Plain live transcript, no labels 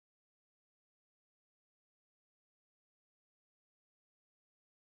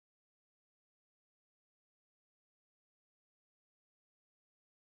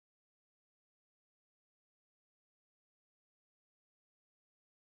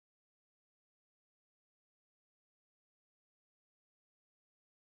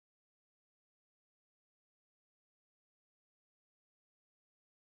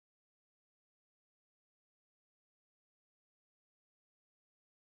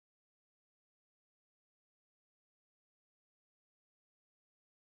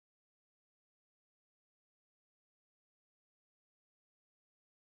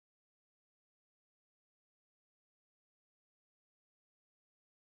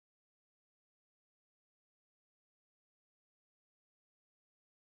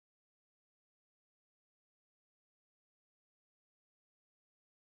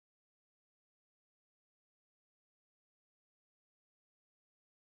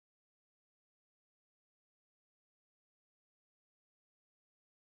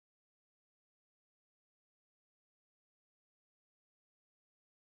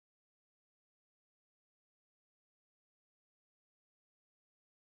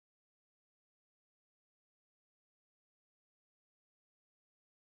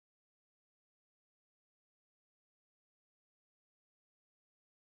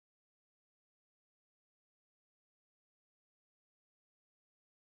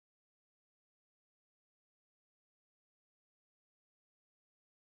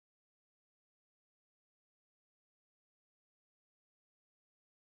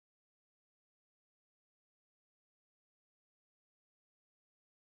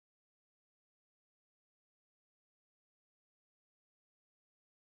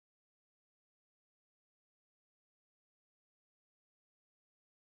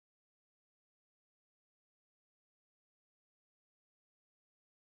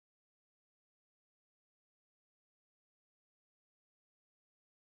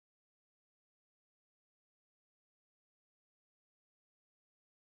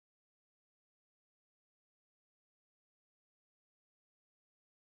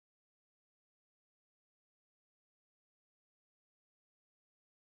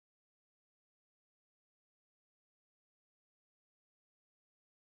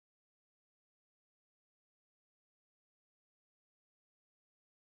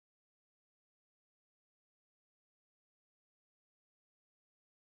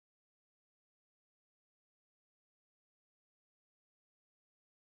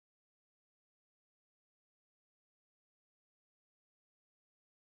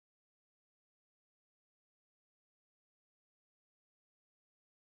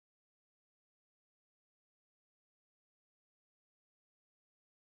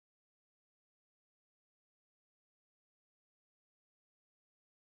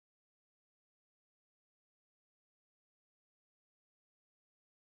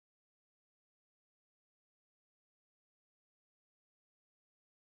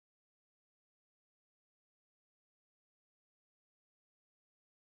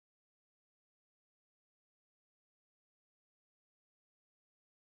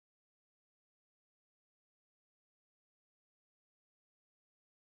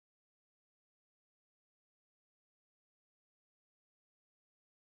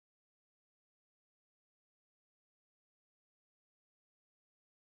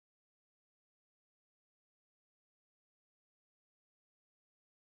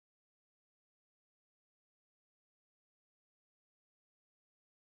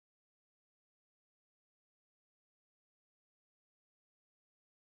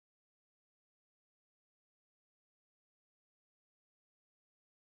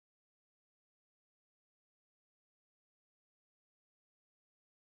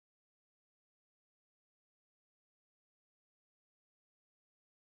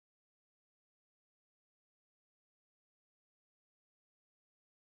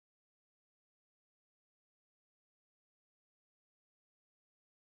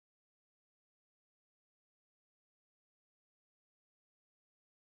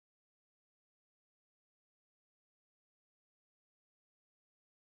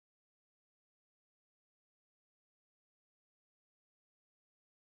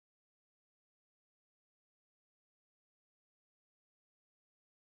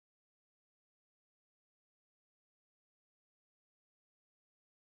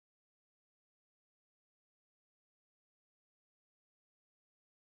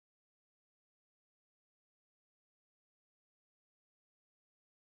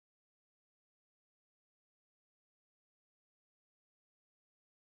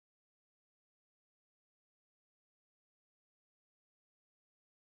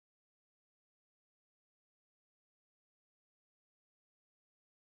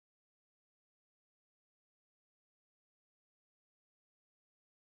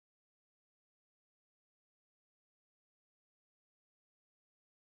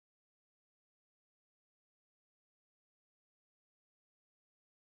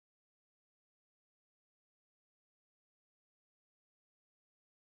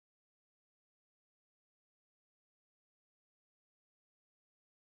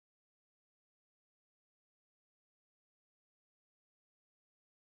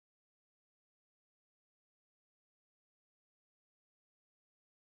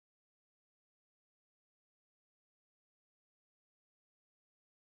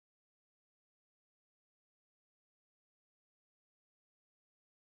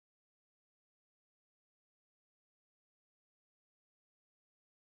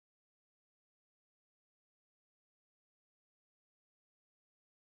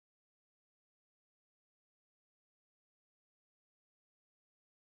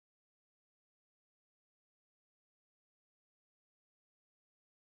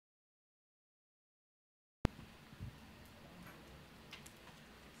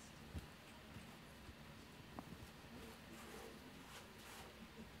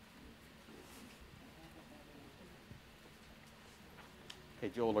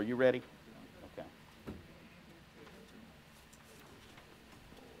Okay, Joel, are you ready? Okay.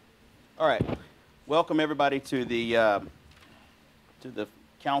 All right. Welcome everybody to the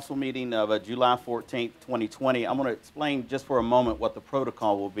council meeting of July 14th, 2020. I'm going to explain just for a moment what the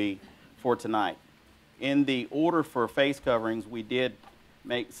protocol will be for tonight. In the order for face coverings, we did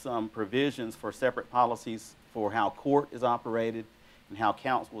make some provisions for separate policies for how court is operated and how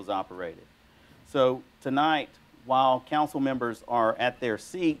council is operated. So tonight, while council members are at their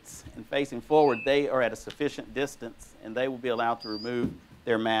seats and facing forward, they are at a sufficient distance and they will be allowed to remove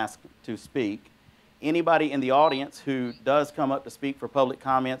their mask to speak. Anybody in the audience who does come up to speak for public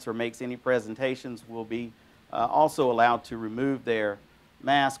comments or makes any presentations will be also allowed to remove their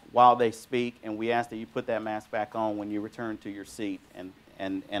mask while they speak, and we ask that you put that mask back on when you return to your seat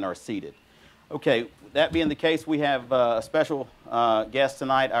and are seated. Okay, that being the case, we have a special guest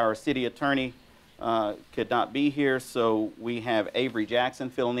tonight. Our city attorney could not be here, so we have Avery Jackson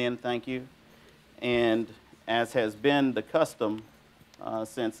filling in. Thank you. And as has been the custom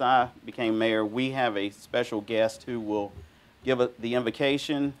since I became mayor, we have a special guest who will give the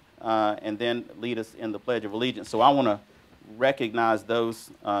invocation and then lead us in the Pledge of Allegiance. So I want to recognize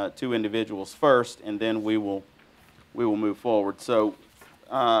those two individuals first, and then we will move forward. So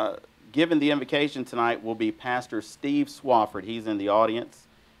giving the invocation tonight will be Pastor Steve Swafford. He's in the audience.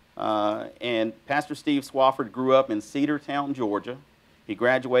 And Pastor Steve Swafford grew up in Cedartown, Georgia. He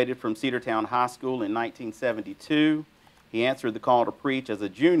graduated from Cedartown High School in 1972. He answered the call to preach as a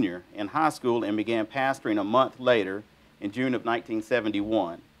junior in high school and began pastoring a month later in June of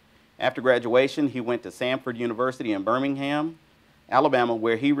 1971. After graduation, he went to Samford University in Birmingham, Alabama,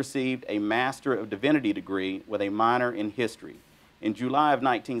 where he received a Master of Divinity degree with a minor in history. In July of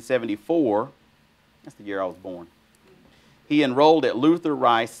 1974, that's the year I was born, he enrolled at Luther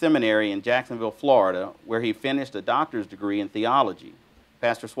Rice Seminary in Jacksonville, Florida, where he finished a doctor's degree in theology.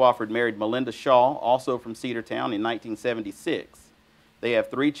 Pastor Swafford married Melinda Shaw, also from Cedartown, in 1976. They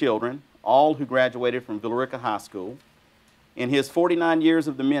have 3 children, all who graduated from Villa Rica High School. In his 49 years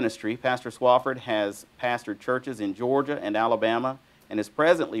of the ministry, Pastor Swafford has pastored churches in Georgia and Alabama and is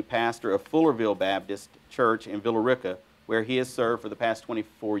presently pastor of Fullerville Baptist Church in Villa Rica, where he has served for the past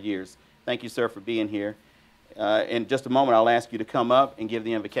 24 years. Thank you, sir, for being here. In just a moment, I'll ask you to come up and give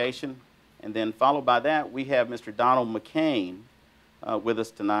the invocation. And then followed by that, we have Mr. Donald McCain with us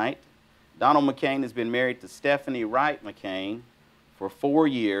tonight. Donald McCain has been married to Stephanie Wright McCain for 4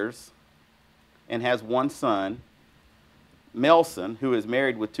 years and has 1 son, Melson, who is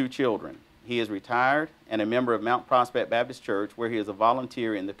married with 2 children. He is retired and a member of Mount Prospect Baptist Church, where he is a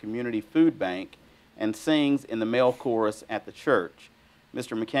volunteer in the community food bank and sings in the male chorus at the church.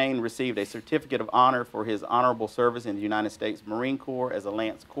 Mr. McCain received a certificate of honor for his honorable service in the United States Marine Corps as a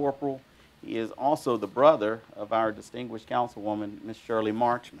Lance Corporal. He is also the brother of our distinguished councilwoman, Ms. Shirley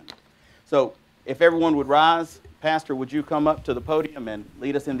Marchman. So if everyone would rise, Pastor, would you come up to the podium and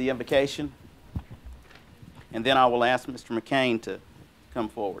lead us in the invocation? And then I will ask Mr. McCain to come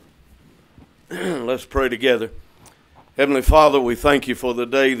forward. Let's pray together. Heavenly Father, we thank you for the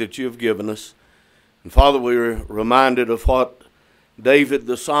day that you have given us. And Father, we are reminded of what David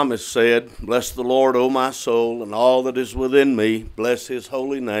the psalmist said, "Bless the Lord, O my soul, and all that is within me. Bless his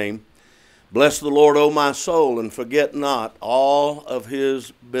holy name. Bless the Lord, O my soul, and forget not all of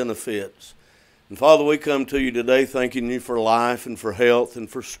his benefits." And Father, we come to you today thanking you for life and for health and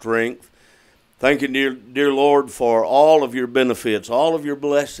for strength. Thanking you, dear Lord, for all of your benefits, all of your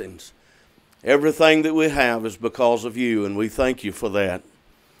blessings. Everything that we have is because of you, and we thank you for that.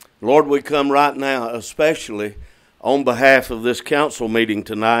 Lord, we come right now, especially on behalf of this council meeting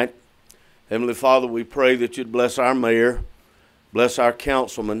tonight. Heavenly Father, we pray that you'd bless our mayor, bless our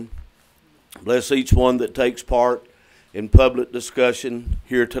councilmen, bless each one that takes part in public discussion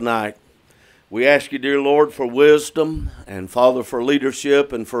here tonight. We ask you, dear Lord, for wisdom and, Father, for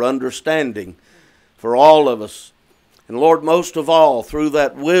leadership and for understanding for all of us. And, Lord, most of all, through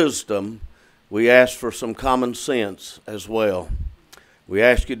that wisdom, we ask for some common sense as well. We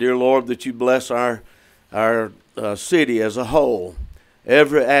ask you, dear Lord, that you bless our city as a whole,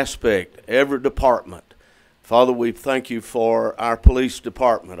 every aspect, every department. Father, we thank you for our police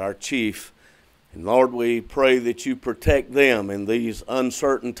department, our chief. And Lord, we pray that you protect them in these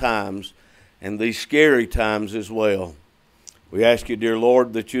uncertain times and these scary times as well. We ask you, dear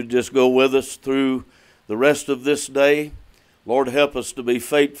Lord, that you just go with us through the rest of this day. Lord, help us to be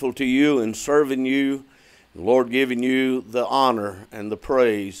faithful to you and serving you. And Lord, giving you the honor and the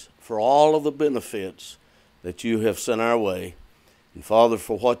praise for all of the benefits that you have sent our way. And Father,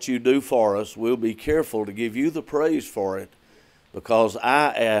 for what you do for us, we'll be careful to give you the praise for it, because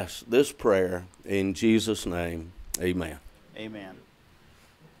I ask this prayer in Jesus' name. Amen. Amen.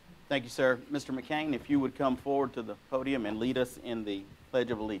 Thank you, sir. Mr. McCain, if you would come forward to the podium and lead us in the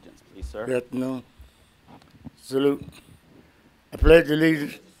Pledge of Allegiance, please, sir. Good afternoon. Salute. I pledge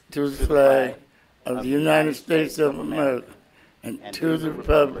allegiance to the flag of the United States of America and to the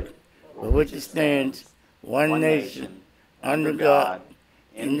republic for which it stands, one nation, under God,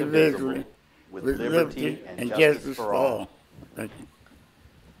 indivisible, with liberty and justice for all. Thank you.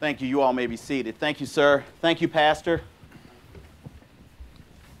 Thank you. You all may be seated. Thank you, sir. Thank you, Pastor.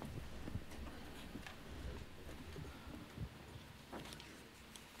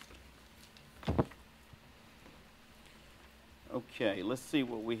 Okay, let's see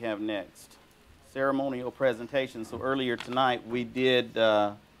what we have next. Ceremonial presentation. So earlier tonight we did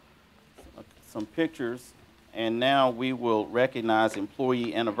some pictures, and now we will recognize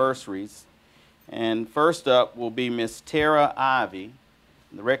employee anniversaries. And first up will be Miss Tara Ivy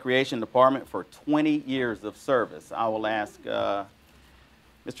in the Recreation Department for 20 years of service. I will ask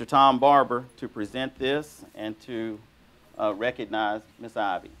Mr. Tom Barber to present this and to recognize Miss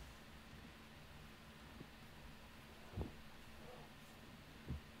Ivy.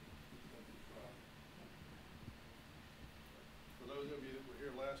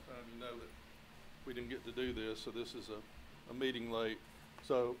 We didn't get to do this, so this is a meeting late.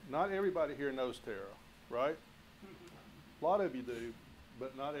 So not everybody here knows Tara, right? A lot of you do,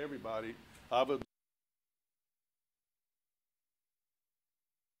 but not everybody.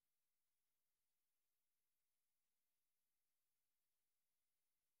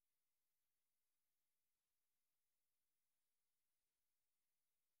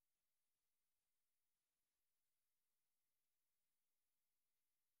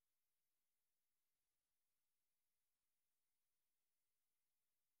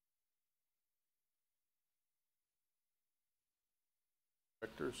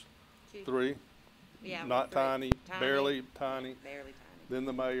 Directors, three, Yeah, not three. tiny, barely tiny, Barely tiny. then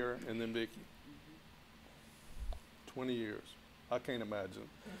the mayor, and then Vicki. 20 years. I can't imagine.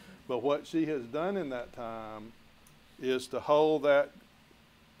 But what she has done in that time is to hold that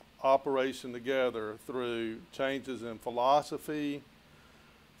operation together through changes in philosophy,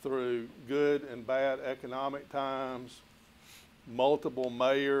 through good and bad economic times, multiple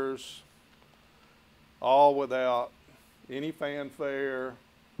mayors, all without any fanfare,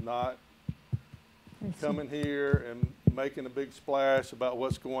 not coming here and making a big splash about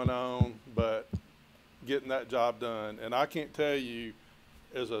what's going on, but getting that job done. And I can't tell you,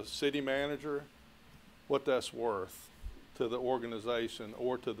 as a city manager, what that's worth to the organization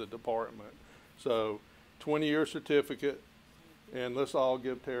or to the department. So 20-year certificate, and let's all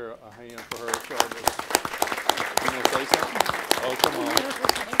give Tara a hand for her service. You want to say something? Oh, come on.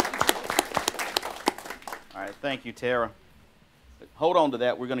 All right, thank you, Tara. Hold on to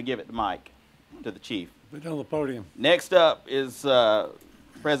that. We're going to give it to Mike, to the chief. Put it on the podium. Next up is a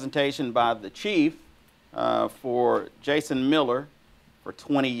presentation by the chief for Jason Miller for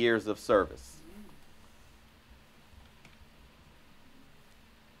 20 years of service.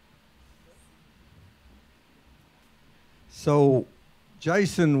 So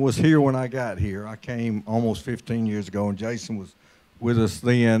Jason was here when I got here. I came almost 15 years ago, and Jason was with us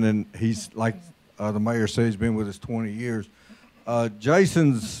then, and he's, like the mayor said, he's been with us 20 years.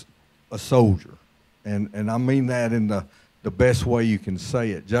 Jason's a soldier, and I mean that in the best way you can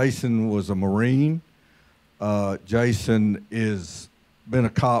say it. Jason was a Marine. Jason is been a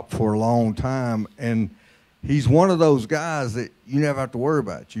cop for a long time, and he's one of those guys that you never have to worry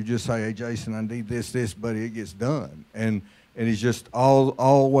about. You just say, hey, Jason, I need this, buddy, it gets done. And he's just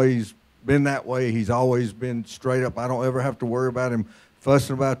always been that way. He's always been straight up. I don't ever have to worry about him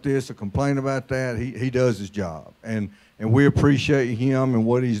fussing about this or complaining about that. He does his job. And we appreciate him and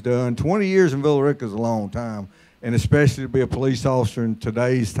what he's done. 20 years in Villa Rica is a long time, and especially to be a police officer in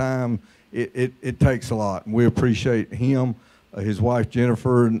today's time, it takes a lot. And we appreciate him, his wife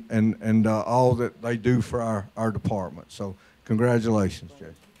Jennifer, and all that they do for our department. So congratulations,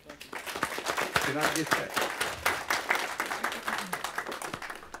 Jason. Can I get that?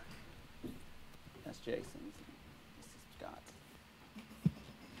 That's Jason's. This is Scott's.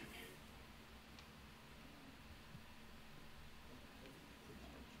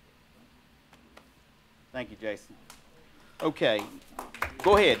 Thank you, Jason. Okay,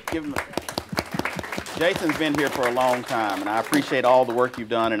 go ahead. Give him. Jason's been here for a long time, and I appreciate all the work you've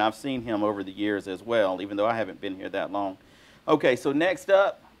done, and I've seen him over the years as well, even though I haven't been here that long. Okay, so next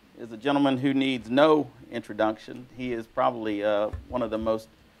up is a gentleman who needs no introduction. He is probably one of the most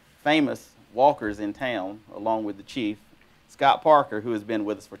famous walkers in town, along with the chief, Scott Parker, who has been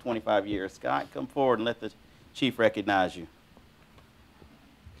with us for 25 years. Scott, come forward and let the chief recognize you.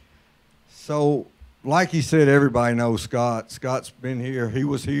 So like he said, everybody knows Scott. Scott's been here. He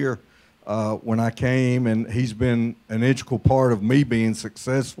was here when I came, and he's been an integral part of me being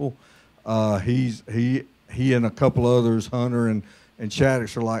successful. He and a couple others, Hunter and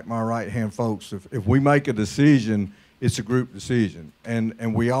Shaddix, are like my right-hand folks. If we make a decision, it's a group decision,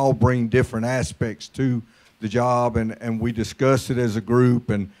 and we all bring different aspects to the job, and we discuss it as a group.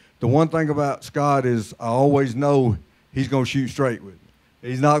 And the one thing about Scott is I always know he's going to shoot straight with me.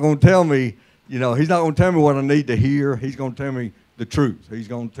 He's not going to tell me, he's not going to tell me what I need to hear. He's going to tell me the truth. He's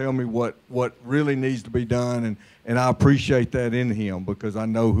going to tell me what really needs to be done, and I appreciate that in him because I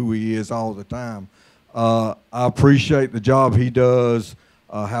know who he is all the time. I appreciate the job he does,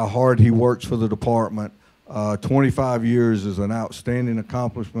 how hard he works for the department. 25 years is an outstanding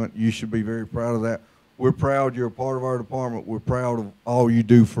accomplishment. You should be very proud of that. We're proud you're a part of our department. We're proud of all you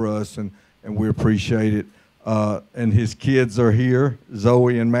do for us, and we appreciate it. And his kids are here,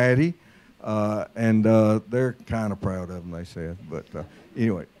 Zoe and Maddie, and they're kind of proud of him, they said. But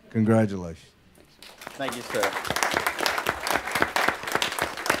anyway, congratulations. Thank you, sir.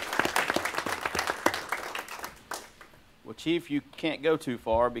 Well, Chief, you can't go too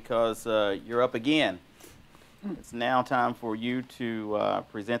far because you're up again. It's now time for you to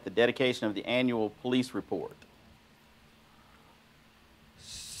present the dedication of the annual police report.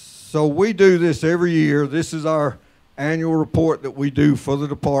 So we do this every year. This is our annual report that we do for the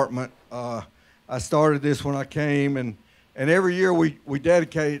department. I started this when I came, and every year we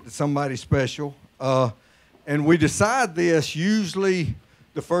dedicate it to somebody special. And we decide this usually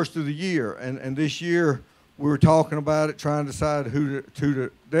the first of the year. And this year we were talking about it, trying to decide who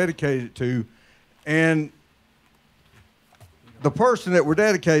to dedicate it to. And the person that we're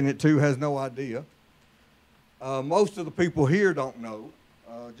dedicating it to has no idea. Most of the people here don't know,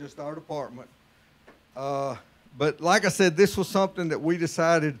 just our department. But like I said, this was something that we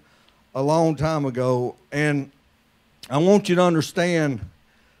decided a long time ago, and I want you to understand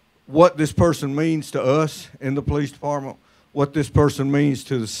what this person means to us in the police department, what this person means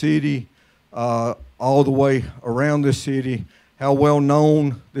to the city, all the way around this city, how well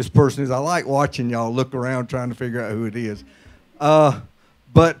known this person is. I like watching y'all look around trying to figure out who it is.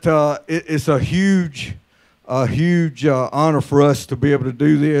 But it's a huge honor for us to be able to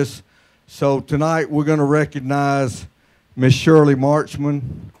do this. So tonight we're going to recognize Miss Shirley Marchman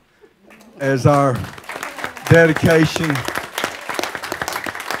as our dedication.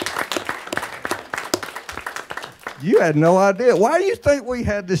 You had no idea. Why do you think we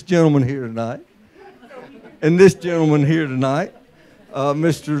had this gentleman here tonight? And this gentleman here tonight?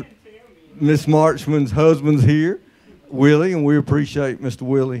 Miss Marchman's husband's here, Willie, and we appreciate Mr.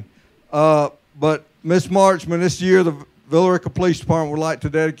 Willie. But Miss Marchman, this year the Villa Rica Police Department would like to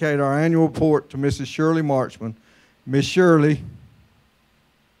dedicate our annual report to Mrs. Shirley Marchman. Miss Shirley,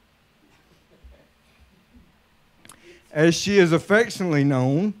 as she is affectionately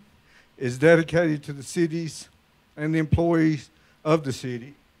known, is dedicated to the cities and the employees of the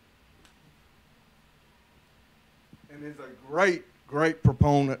city, and is a great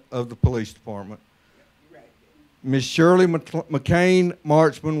proponent of the police department. Ms. Shirley McCain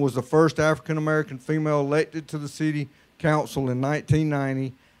Marchman was the first African-American female elected to the city council in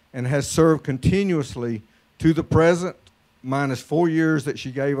 1990 and has served continuously to the present, minus 4 years that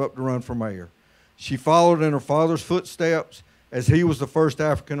she gave up to run for mayor. She followed in her father's footsteps, as he was the first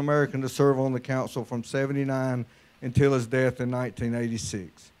African-American to serve on the council from '79 until his death in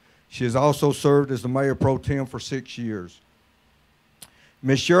 1986. She has also served as the mayor pro tem for 6 years.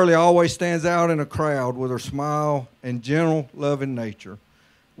 Miss Shirley always stands out in a crowd with her smile and gentle, loving nature.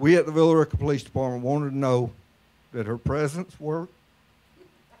 We at the Villa Rica Police Department wanted to know that her presence, work,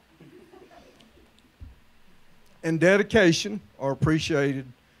 and dedication are appreciated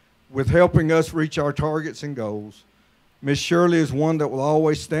with helping us reach our targets and goals. Miss Shirley is one that will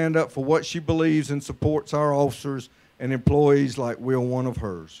always stand up for what she believes and supports our officers and employees like we're one of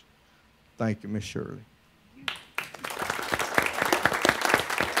hers. Thank you, Miss Shirley.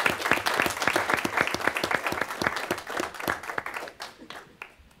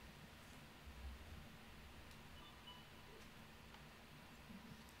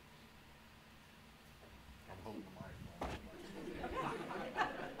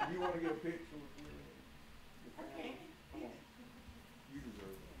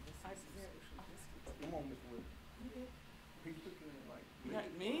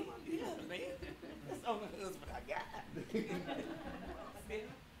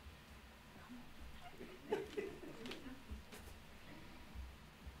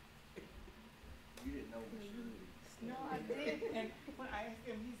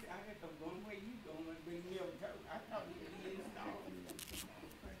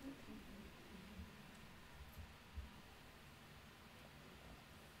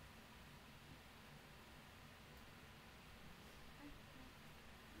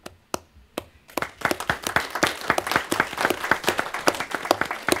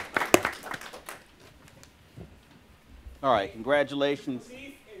 All right, congratulations.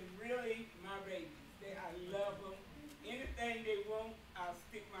 These is really my babies. I love them. Anything they want, I'll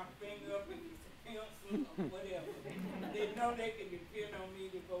stick my finger up in the pencil or whatever. They know they can depend on me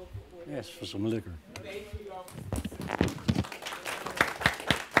to vote for whatever. Yes, for some liquor. Thank you, officers.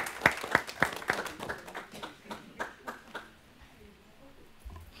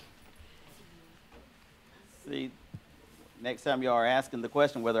 See, next time you are asking the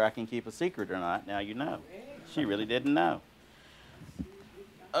question whether I can keep a secret or not, now you know. She really didn't know.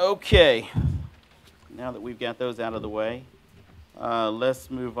 Okay, now that we've got those out of the way, let's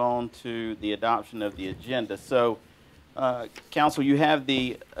move on to the adoption of the agenda. So, Council, you have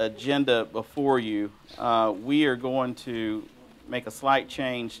the agenda before you. We are going to make a slight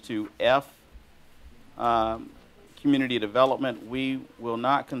change to F, community development. We will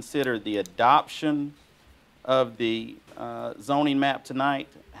not consider the adoption of the zoning map tonight.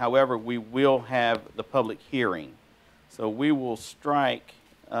 However, we will have the public hearing. So we will strike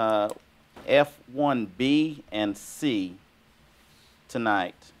F1B and C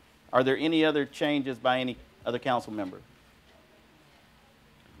tonight. Are there any other changes by any other council member?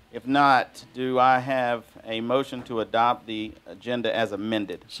 If not, do I have a motion to adopt the agenda as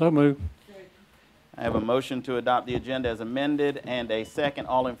amended? So moved. I have a motion to adopt the agenda as amended and a second.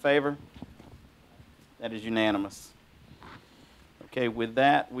 All in favor? That is unanimous. Okay, with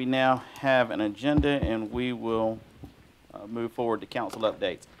that, we now have an agenda and we will move forward to council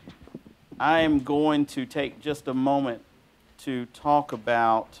updates. I am going to take just a moment to talk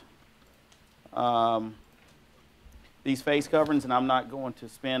about these face coverings, and I'm not going to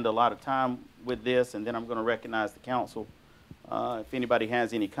spend a lot of time with this, and then I'm going to recognize the council if anybody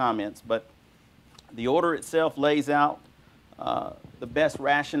has any comments. But the order itself lays out the best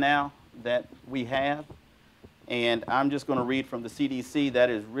rationale that we have, and I'm just going to read from the CDC. That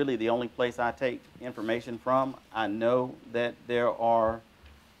is really the only place I take information from. I know that there are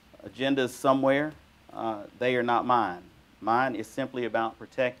agendas somewhere. They are not mine. Mine is simply about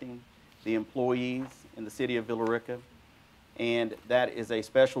protecting the employees in the city of Villa Rica, and that is a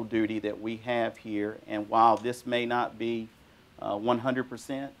special duty that we have here. And while this may not be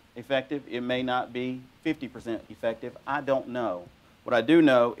 100% effective, it may not be 50% effective, I don't know. What I do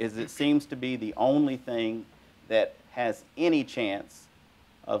know is it seems to be the only thing that has any chance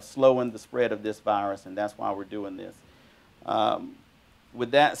of slowing the spread of this virus, and that's why we're doing this.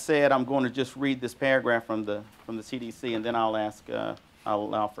 With that said, I'm going to just read this paragraph from the CDC, and then I'll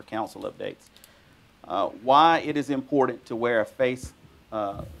allow for council updates. Why it is important to wear a face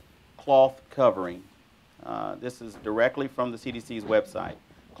cloth covering. This is directly from the CDC's website.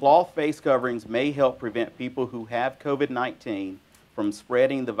 Cloth face coverings may help prevent people who have COVID-19 from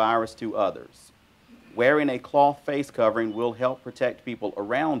spreading the virus to others. Wearing a cloth face covering will help protect people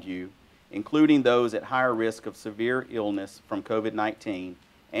around you, including those at higher risk of severe illness from COVID-19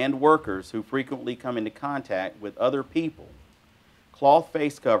 and workers who frequently come into contact with other people. Cloth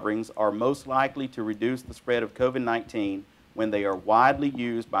face coverings are most likely to reduce the spread of COVID-19 when they are widely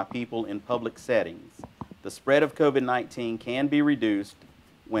used by people in public settings. The spread of COVID-19 can be reduced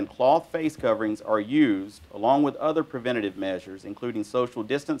when cloth face coverings are used along with other preventative measures, including social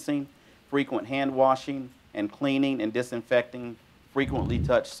distancing, frequent hand washing, and cleaning and disinfecting frequently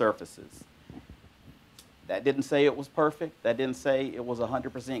touched surfaces. That didn't say it was perfect. That didn't say it was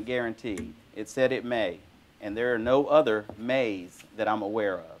 100% guaranteed. It said it may, and there are no other mays that I'm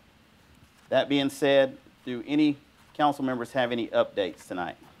aware of. That being said, do any council members have any updates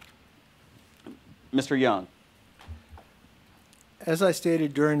tonight? Mr. Young. As I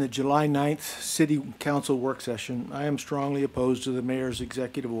stated during the July 9th City Council work session, I am strongly opposed to the mayor's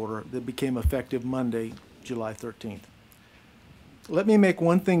executive order that became effective Monday, July 13th. Let me make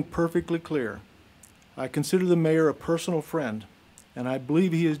one thing perfectly clear. I consider the mayor a personal friend, and I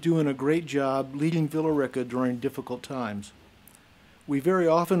believe he is doing a great job leading Villa Rica during difficult times. We very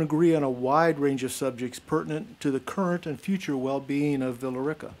often agree on a wide range of subjects pertinent to the current and future well-being of Villa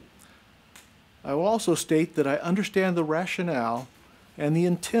Rica. I will also state that I understand the rationale and the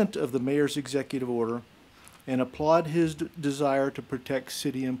intent of the mayor's executive order and applaud his desire to protect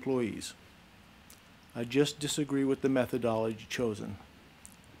city employees. I just disagree with the methodology chosen.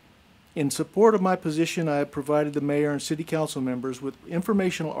 In support of my position, I have provided the mayor and city council members with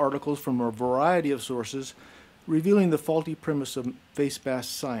informational articles from a variety of sources revealing the faulty premise of face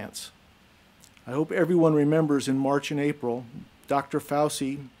mask science. I hope everyone remembers in March and April, Dr.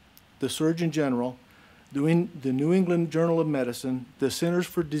 Fauci, the Surgeon General, the New England Journal of Medicine, the Centers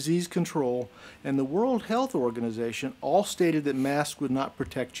for Disease Control, and the World Health Organization all stated that masks would not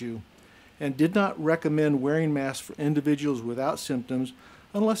protect you and did not recommend wearing masks for individuals without symptoms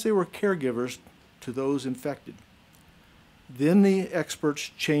unless they were caregivers to those infected. Then the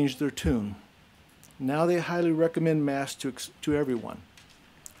experts changed their tune. Now they highly recommend masks to everyone.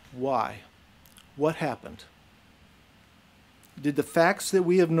 Why? What happened? Did the facts that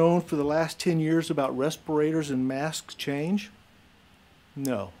we have known for the last 10 years about respirators and masks change?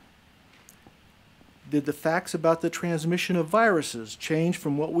 No. Did the facts about the transmission of viruses change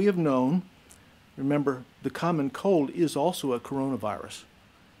from what we have known? Remember, the common cold is also a coronavirus,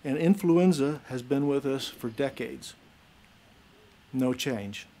 and influenza has been with us for decades. No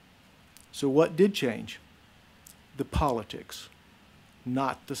change. So what did change? The politics,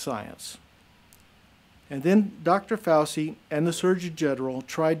 not the science. And then Dr. Fauci and the Surgeon General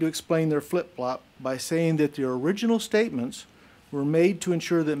tried to explain their flip-flop by saying that their original statements were made to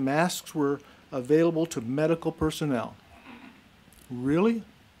ensure that masks were available to medical personnel. Really?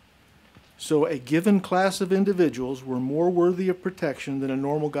 So a given class of individuals were more worthy of protection than a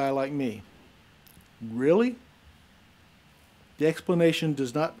normal guy like me. Really? The explanation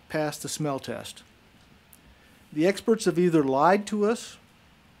does not pass the smell test. The experts have either lied to us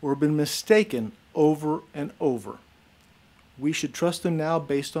or been mistaken over and over. We should trust them now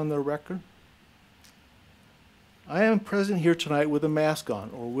based on their record. I am present here tonight with a mask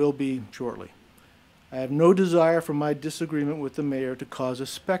on, or will be shortly. I have no desire for my disagreement with the mayor to cause a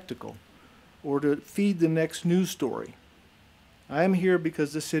spectacle or to feed the next news story. I am here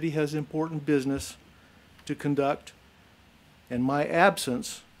because the city has important business to conduct, and my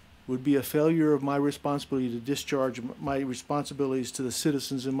absence would be a failure of my responsibility to discharge my responsibilities to the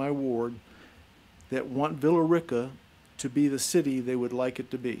citizens in my ward that want Villa Rica to be the city they would like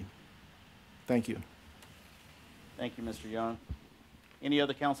it to be. Thank you. Thank you, Mr. Young. Any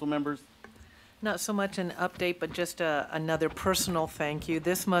other council members? Not so much an update, but just another personal thank you.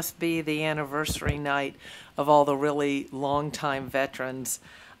 This must be the anniversary night of all the really longtime veterans.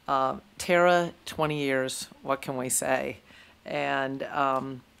 Tara, 20 years, what can we say? And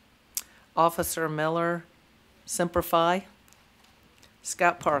Officer Miller, Semper Fi.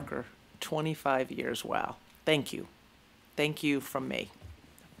 Scott Parker, 25 years. Wow. Thank you. Thank you from me.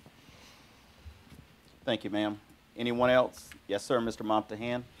 Thank you, ma'am. Anyone else? Yes, sir, Mr.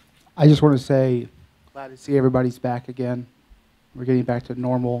 Montahan. I just want to say, glad to see everybody's back again. We're getting back to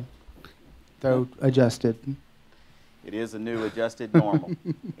normal, though adjusted. It is a new adjusted normal.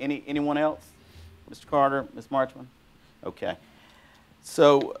 Anyone else? Mr. Carter, Ms. Marchman? Okay.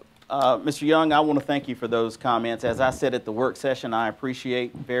 So, Mr. Young, I want to thank you for those comments. As I said at the work session, I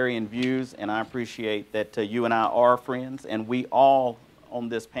appreciate varying views, and I appreciate that you and I are friends, and we all on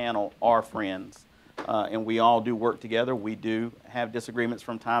this panel are friends. And we all do work together. We do have disagreements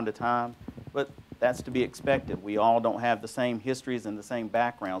from time to time, but that's to be expected. We all don't have the same histories and the same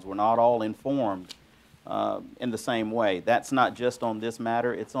backgrounds. We're not all informed in the same way. That's not just on this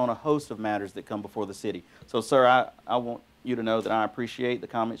matter. It's on a host of matters that come before the city. So, sir, I want you to know that I appreciate the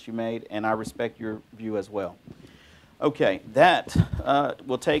comments you made, and I respect your view as well. Okay, that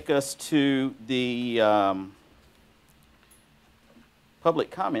will take us to the public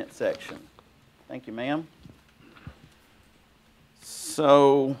comment section. Thank you, ma'am.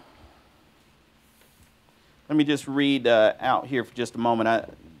 So let me just read out here for just a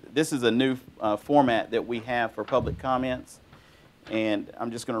moment. This is a new format that we have for public comments, and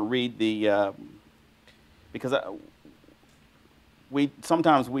I'm just going to read the because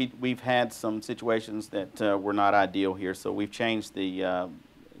sometimes we've had some situations that were not ideal here, so we've changed the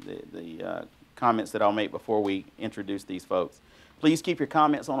comments that I'll make before we introduce these folks. Please keep your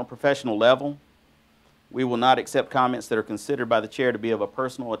comments on a professional level. We will not accept comments that are considered by the chair to be of a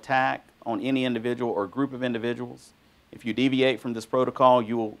personal attack on any individual or group of individuals. If you deviate from this protocol,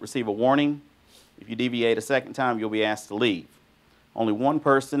 you will receive a warning. If you deviate a second time, you'll be asked to leave. Only one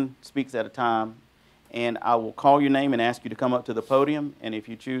person speaks at a time, and I will call your name and ask you to come up to the podium, and if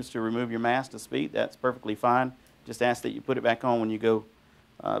you choose to remove your mask to speak, that's perfectly fine. Just ask that you put it back on when you go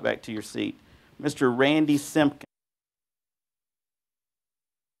back to your seat. Mr. Randy Simpkins.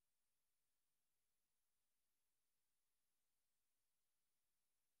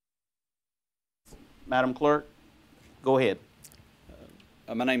 Madam Clerk, go ahead.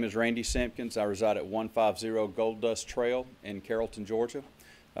 My name is Randy Simpkins. I reside at 150 Gold Dust Trail in Carrollton, Georgia.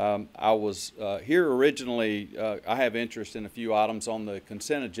 I was here originally. I have interest in a few items on the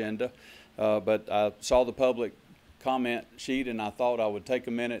consent agenda, but I saw the public comment sheet and I thought I would take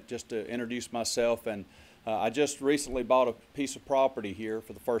a minute just to introduce myself. And I just recently bought a piece of property here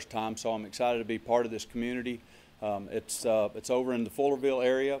for the first time, so I'm excited to be part of this community. It's over in the Fullerville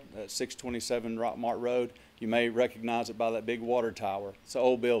area at 627 Rockmart Road. You may recognize it by that big water tower. It's an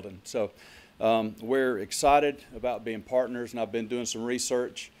old building. So we're excited about being partners, and I've been doing some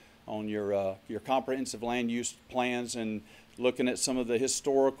research on your comprehensive land use plans and looking at some of the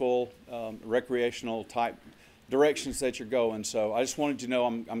historical, recreational type directions that you're going. So I just wanted you to know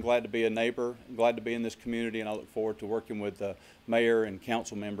I'm glad to be a neighbor, I'm glad to be in this community, and I look forward to working with the mayor and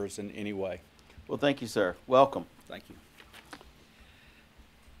council members in any way. Well, thank you, sir. Welcome. Thank you.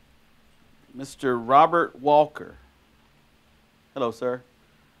 Mr. Robert Walker. Hello, sir.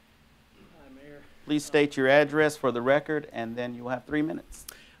 Hi, Mayor. Please state your address for the record, and then you'll have 3 minutes.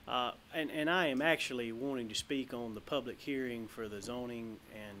 And I am actually wanting to speak on the public hearing for the zoning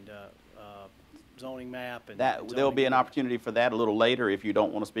and zoning map. And There'll be an opportunity for that a little later if you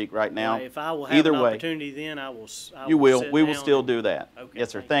don't want to speak right now. If I will have Either an way, opportunity, then I will. You will. sit We will down still and- do that. Okay,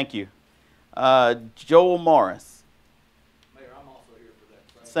 Yes, sir. thank Thank you. Joel Morris. Mayor, I'm also here for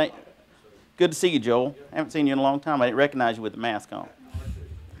that. Say, good to see you, Joel. I haven't seen you in a long time. I didn't recognize you with the mask on.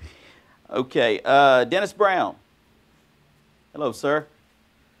 Okay. Dennis Brown. Hello, sir.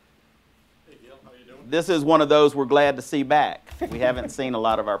 Hey, Gil, how you doing? This is one of those we're glad to see back. We haven't seen a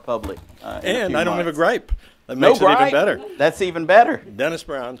lot of our public. And I don't have a gripe. That No makes it even gripe? better. That's even better. Dennis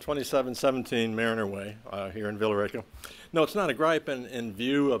Brown, 2717 Mariner Way, here in Villa Rica. No, it's not a gripe in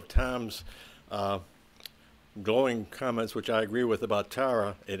view of Tom's glowing comments, which I agree with about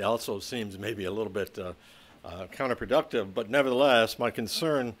Tara. It also seems maybe a little bit counterproductive, but nevertheless, my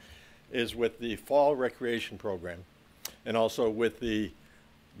concern is with the fall recreation program and also with the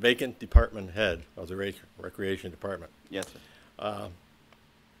vacant department head of the recreation department. Yes, sir.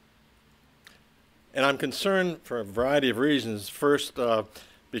 And I'm concerned for a variety of reasons. First,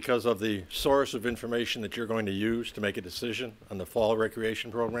 because of the source of information that you're going to use to make a decision on the fall recreation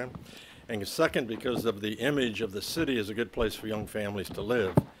program. And second, because of the image of the city as a good place for young families to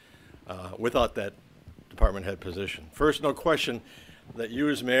live without that department head position. First, no question that you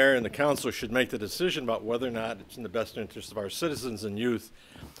as mayor and the council should make the decision about whether or not it's in the best interest of our citizens and youth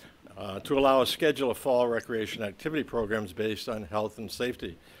to allow a schedule of fall recreation activity programs based on health and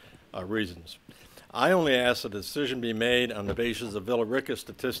safety reasons. I only ask that a decision be made on the basis of Villa Rica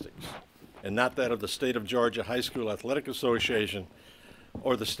statistics and not that of the State of Georgia High School Athletic Association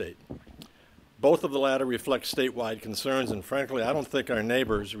or the state. Both of the latter reflect statewide concerns, and frankly, I don't think our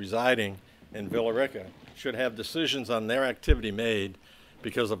neighbors residing in Villa Rica should have decisions on their activity made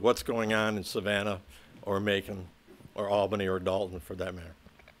because of what's going on in Savannah or Macon or Albany or Dalton for that matter.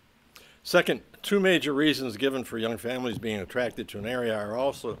 Second, two major reasons given for young families being attracted to an area are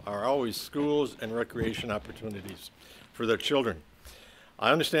always schools and recreation opportunities for their children.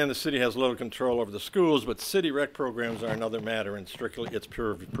 I understand the city has little control over the schools, but city rec programs are another matter and strictly its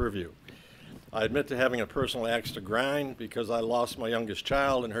purview. I admit to having a personal axe to grind because I lost my youngest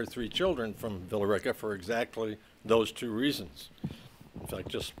child and her 3 children from Villa Rica for exactly those 2 reasons. In fact,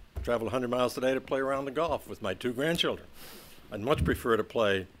 just traveled 100 miles today to play around the golf with my 2 grandchildren. I'd much prefer to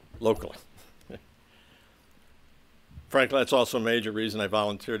play locally. Frankly, that's also a major reason I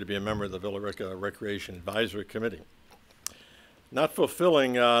volunteered to be a member of the Villa Rica Recreation Advisory Committee. Not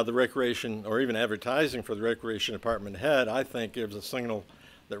fulfilling the recreation or even advertising for the recreation department head, I think, gives a signal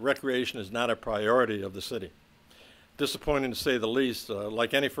that recreation is not a priority of the city. Disappointing to say the least,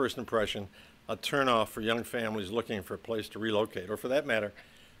 like any first impression, a turnoff for young families looking for a place to relocate, or for that matter,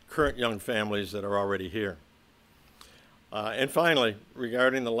 current young families that are already here. And finally,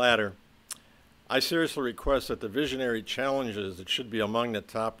 regarding the latter, I seriously request that the visionary challenges that should be among the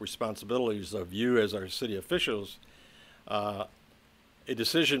top responsibilities of you as our city officials, a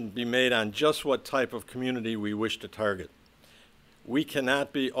decision be made on just what type of community we wish to target. We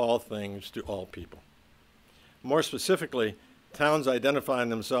cannot be all things to all people. More specifically, towns identifying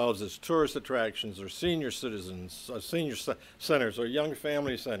themselves as tourist attractions or senior citizens, senior centers or young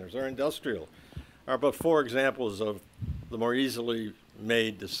family centers or industrial are but 4 examples of the more easily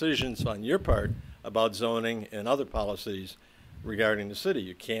made decisions on your part about zoning and other policies regarding the city.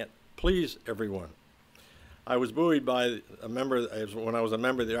 You can't please everyone. I was buoyed by when I was a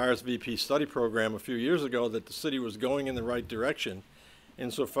member of the RSVP study program a few years ago that the city was going in the right direction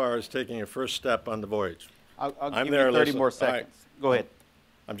insofar as taking a first step on the voyage. I'll give you 30 more seconds. Right. Go ahead.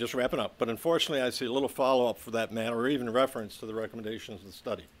 I'm just wrapping up. But unfortunately, I see little follow-up for that matter or even reference to the recommendations of the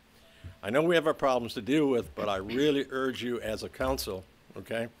study. I know we have our problems to deal with, but I really urge you as a council,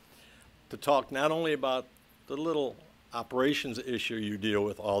 okay, to talk not only about the little operations issue you deal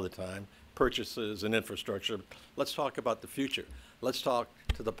with all the time, purchases and infrastructure. Let's talk about the future. Let's talk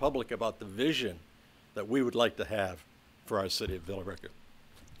to the public about the vision that we would like to have for our city of Villa Rica.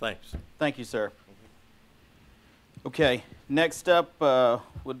 Thanks. Thank you, sir. Okay, next up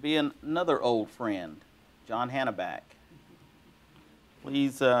would be another old friend, John Hannaback.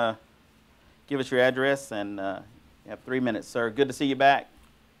 Please give us your address and you have 3 minutes, sir. Good to see you back.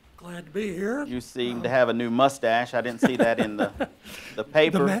 Glad to be here. You seem to have a new mustache. I didn't see that in the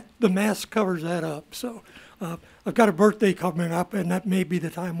paper. The mask covers that up. So I've got a birthday coming up, and that may be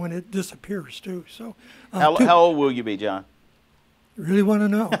the time when it disappears too. So How old will you be, John? You really want to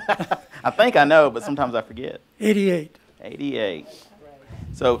know? I think I know, but sometimes I forget. 88. 88.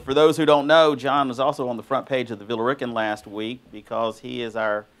 So for those who don't know, John was also on the front page of the Villa Rican last week because he is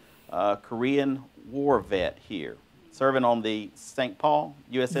our Korean War vet here, serving on the St. Paul,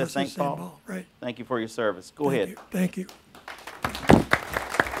 USS St. Paul. Right. Thank you for your service. Go ahead. Thank you.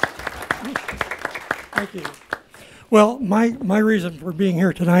 Thank you. Well, my reason for being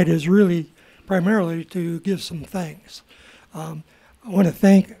here tonight is really primarily to give some thanks. I want to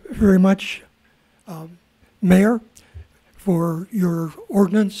thank very much Mayor for your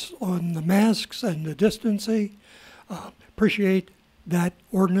ordinance on the masks and the distancing. Appreciate that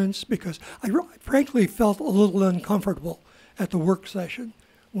ordinance because I frankly felt a little uncomfortable at the work session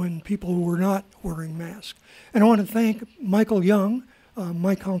when people were not wearing masks. And I want to thank Michael Young,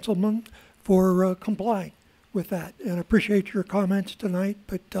 my councilman, for complying with that. And I appreciate your comments tonight,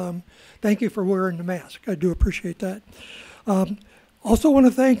 but thank you for wearing the mask. I do appreciate that. Also want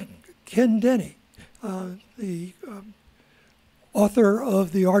to thank Ken Denny, the author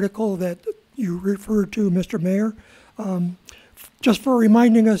of the article that you referred to, Mr. Mayor, just for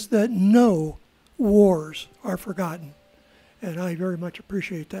reminding us that no wars are forgotten. And I very much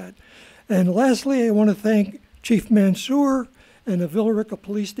appreciate that. And lastly, I want to thank Chief Mansour and the Villa Rica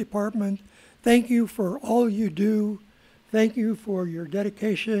Police Department. Thank you for all you do. Thank you for your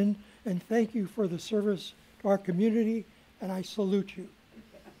dedication. And thank you for the service to our community. And I salute you.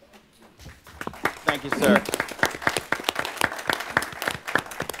 Thank you, sir.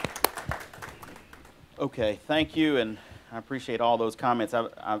 Okay, thank you, and I appreciate all those comments.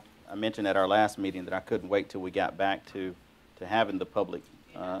 I mentioned at our last meeting that I couldn't wait till we got back to having the public.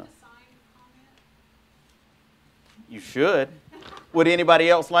 You should. Would anybody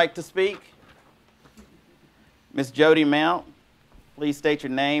else like to speak? Ms. Jody Mount, please state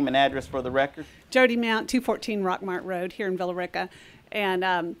your name and address for the record. Jody Mount, 214 Rockmart Road here in Villa Rica. And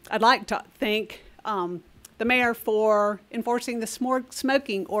I'd like to thank the mayor for enforcing the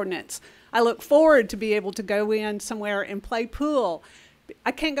smoking ordinance. I look forward to be able to go in somewhere and play pool.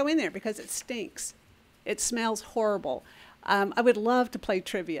 I can't go in there because it stinks. It smells horrible. I would love to play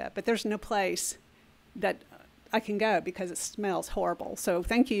trivia, but there's no place that I can go because it smells horrible. So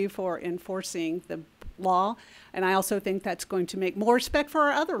thank you for enforcing the law. And I also think that's going to make more respect for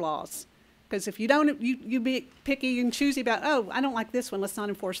our other laws. Because if you don't, you be picky and choosy about, oh, I don't like this one, let's not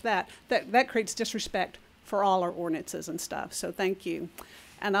enforce that. That creates disrespect for all our ordinances and stuff. So thank you.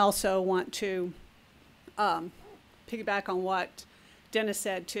 And I also want to piggyback on what Dennis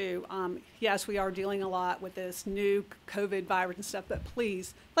said too. Yes, we are dealing a lot with this new COVID virus and stuff, but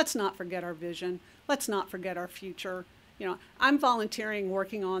please, let's not forget our vision. Let's not forget our future. You know, I'm volunteering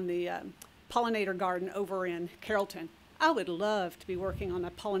working on the pollinator garden over in Carrollton. I would love to be working on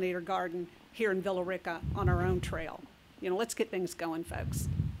a pollinator garden here in Villa Rica on our own trail. You know, let's get things going, folks.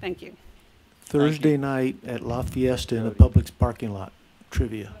 Thank you. Thursday night at La Fiesta in the Publix parking lot.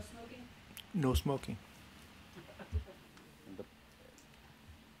 Trivia. No smoking? No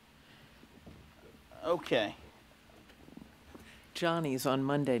smoking. Okay. Johnny's on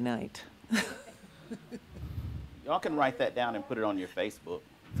Monday night. Y'all can write that down and put it on your Facebook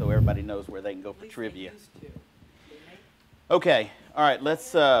so everybody knows where they can go for trivia. Okay. All right.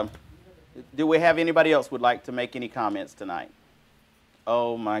 Let's. Do we have anybody else would like to make any comments tonight?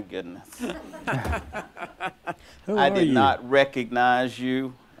 Oh my goodness. I did not recognize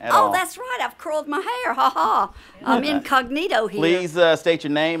you at all. Oh, that's right. I've curled my hair. Ha ha. I'm incognito here. Please state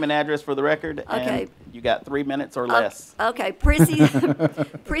your name and address for the record. Okay. And you got 3 minutes or less. Okay.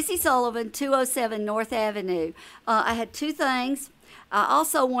 Prissy Sullivan, 207 North Avenue. I had two things. I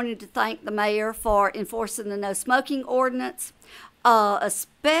also wanted to thank the mayor for enforcing the no smoking ordinance.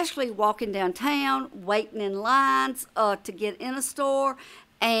 Especially walking downtown, waiting in lines to get in a store.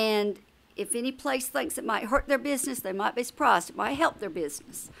 And if any place thinks it might hurt their business, they might be surprised. It might help their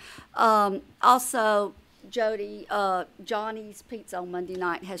business. Also, Jody, Johnny's Pizza on Monday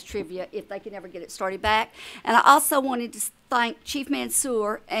night has trivia if they can ever get it started back. And I also wanted to thank Chief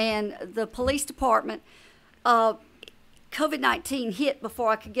Mansour and the police department. COVID-19 hit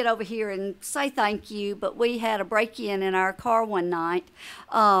before I could get over here and say thank you, but we had a break-in our car one night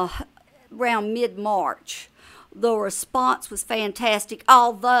around mid-March The response was fantastic,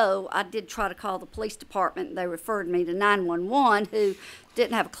 although I did try to call the police department, and they referred me to 911, who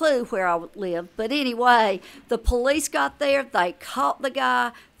didn't have a clue where I lived. But anyway, the police got there, they caught the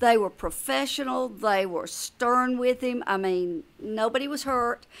guy, they were professional, they were stern with him. I mean, nobody was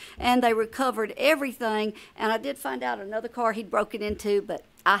hurt, and they recovered everything. And I did find out another car he'd broken into, but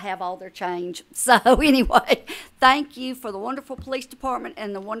I have all their change. So anyway, thank you for the wonderful police department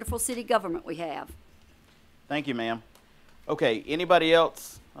and the wonderful city government we have. Thank you, ma'am. Okay, anybody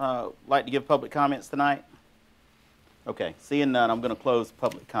else like to give public comments tonight? Okay, seeing none, I'm going to close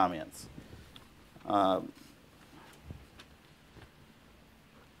public comments.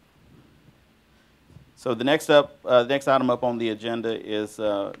 So the next item up on the agenda is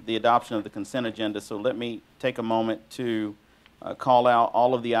the adoption of the consent agenda. So let me take a moment to call out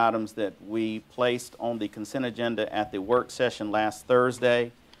all of the items that we placed on the consent agenda at the work session last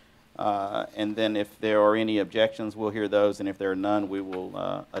Thursday. And then if there are any objections, we'll hear those, and if there are none, we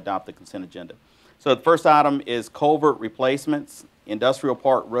will adopt the consent agenda. So the first item is culvert replacements, industrial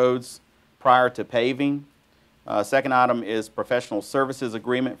park roads prior to paving. Second item is professional services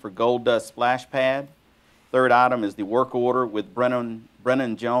agreement for Gold Dust Splash Pad. Third item is the work order with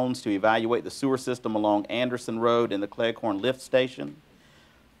Brennan Jones to evaluate the sewer system along Anderson Road and the Cleghorn Lift Station.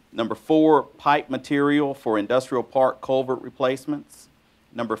 Number 4, pipe material for industrial park culvert replacements.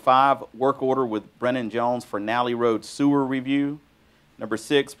 Number 5, work order with Brennan Jones for Nally Road sewer review. Number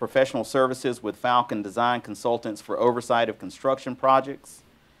 6, professional services with Falcon Design Consultants for oversight of construction projects.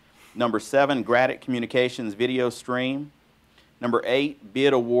 Number 7, Graddick Communications video stream. Number 8,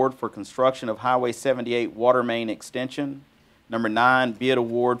 bid award for construction of Highway 78 water main extension. Number 9, bid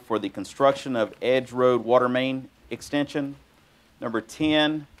award for the construction of Edge Road water main extension. Number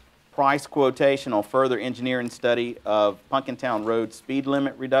 10, price quotation on further engineering study of Punkintown Road speed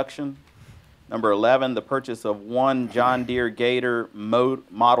limit reduction. Number 11, the purchase of one John Deere Gator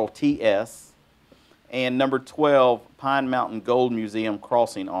Model TS. And number 12, Pine Mountain Gold Museum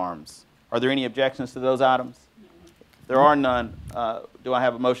crossing arms. Are there any objections to those items? There are none. Do I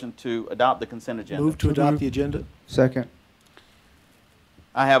have a motion to adopt the consent agenda? Move to adopt the agenda. Second.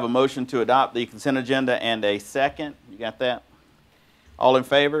 I have a motion to adopt the consent agenda and a second. You got that? All in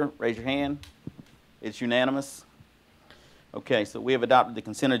favor, raise your hand. It's unanimous. Okay, so we have adopted the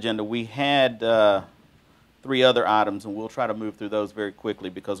consent agenda. We had 3 other items, and we'll try to move through those very quickly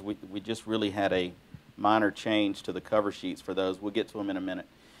because we just really had a minor change to the cover sheets for those. We'll get to them in a minute.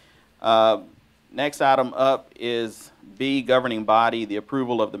 Next item up is B, governing body, the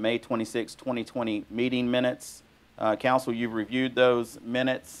approval of the May 26, 2020 meeting minutes. Council, you've reviewed those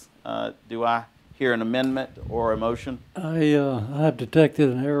minutes. Do I hear an amendment or a motion? I have detected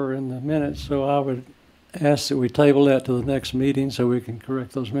an error in the minutes, so I would ask that we table that to the next meeting so we can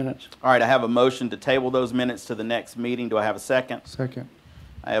correct those minutes. All right, I have a motion to table those minutes to the next meeting. Do I have a second? Second.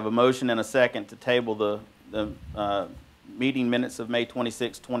 I have a motion and a second to table the meeting minutes of May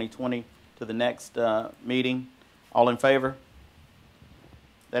 26, 2020 to the next meeting. All in favor?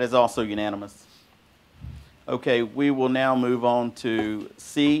 That is also unanimous. Okay, we will now move on to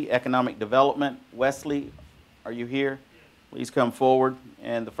C, economic development. Wesley, are you here? Please come forward.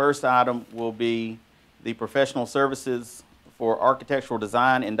 And the first item will be the professional services for architectural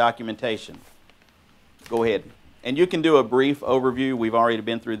design and documentation. Go ahead. And you can do a brief overview. We've already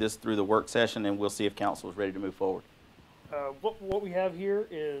been through this through the work session, and we'll see if council is ready to move forward. What we have here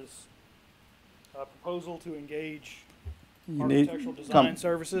is a proposal to engage You architectural need- design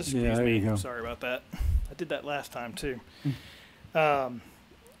services. Yeah, Excuse there me. you go. Sorry about that. I did that last time too.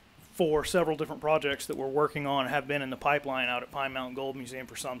 For several different projects that we're working on, have been in the pipeline out at Pine Mountain Gold Museum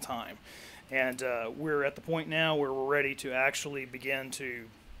for some time. And we're at the point now where we're ready to actually begin to,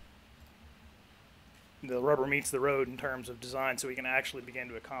 the rubber meets the road in terms of design, so we can actually begin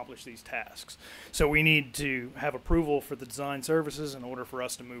to accomplish these tasks. So we need to have approval for the design services in order for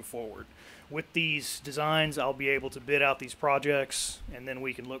us to move forward. With these designs, I'll be able to bid out these projects, and then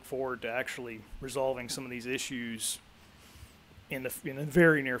we can look forward to actually resolving some of these issues in the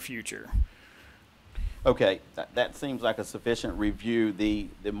very near future. Okay, that seems like a sufficient review. The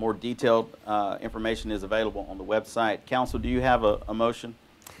more detailed information is available on the website. Council, do you have a motion?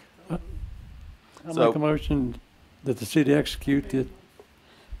 I'll make a motion that the city execute the.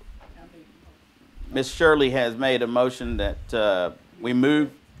 Ms. Shirley has made a motion that we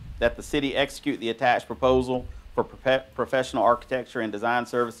move that the city execute the attached proposal for professional architecture and design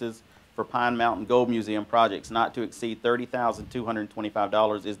services for Pine Mountain Gold Museum projects not to exceed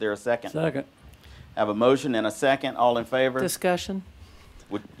 $30,225. Is there a second? Second. I have a motion and a second. All in favor? Discussion?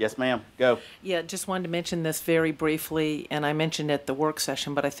 Yes, ma'am. Go. Yeah, just wanted to mention this very briefly, and I mentioned it at the work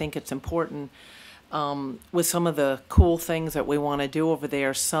session, but I think it's important. with some of the cool things that we want to do over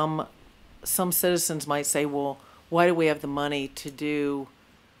there, some citizens might say, well, why do we have the money to do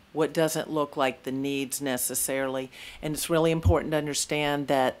what doesn't look like the needs necessarily? And it's really important to understand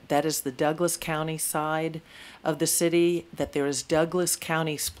that that is the Douglas County side of the city, that there is Douglas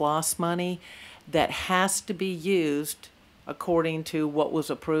County SPLOST money that has to be used according to what was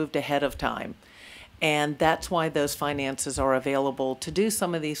approved ahead of time. And that's why those finances are available to do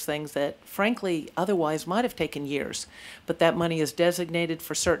some of these things that, frankly, otherwise might have taken years. But that money is designated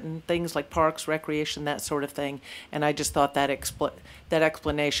for certain things like parks, recreation, that sort of thing. And I just thought that that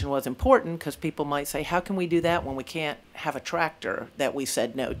explanation was important, because people might say, how can we do that when we can't have a tractor that we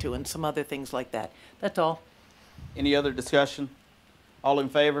said no to, and some other things like that. That's all. Any other discussion? All in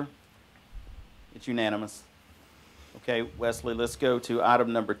favor? It's unanimous. Okay, Wesley, let's go to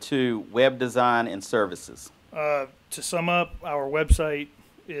item number 2, web design and services. To sum up, our website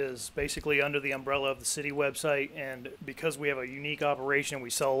is basically under the umbrella of the city website, and because we have a unique operation, we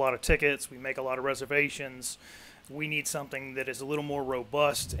sell a lot of tickets, we make a lot of reservations, we need something that is a little more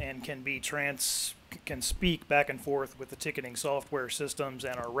robust and can speak back and forth with the ticketing software systems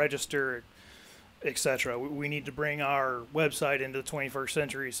and our register, etc. We need to bring our website into the 21st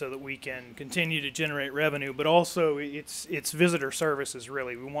century so that we can continue to generate revenue, but also it's visitor services,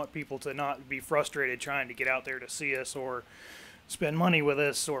 really. We want people to not be frustrated trying to get out there to see us or spend money with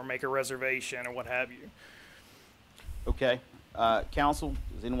us or make a reservation or what have you. Okay. Council,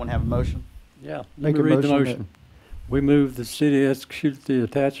 does anyone have a motion? Yeah, let me read the motion. We move the city execute the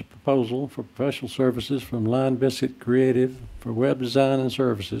attached proposal for professional services from Line Biscuit Creative for web design and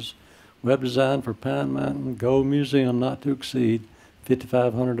services. Web design for Pine Mountain Gold Museum not to exceed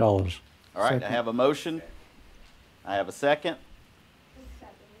 $5,500. All right, second. I have a motion. I have a second.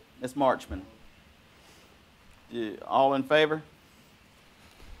 Ms. Marchman. All in favor?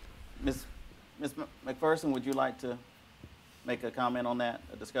 Ms. McPherson, would you like to make a comment on that,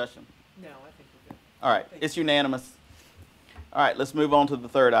 a discussion? No, I think we're good. All right, it's unanimous. All right, let's move on to the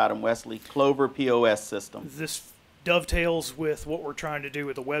third item, Wesley. Clover POS system. This dovetails with what we're trying to do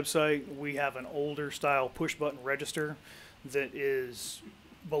with the website. We have an older style push button register that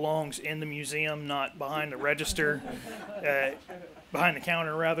belongs in the museum, not behind the register, behind the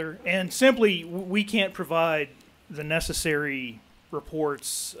counter rather. And simply, we can't provide the necessary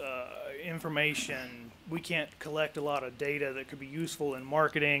reports, information. We can't collect a lot of data that could be useful in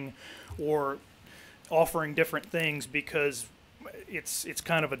marketing or offering different things, because it's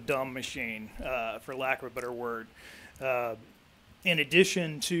kind of a dumb machine, for lack of a better word. In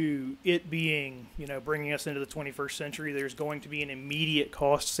addition to it being, bringing us into the 21st century, there's going to be an immediate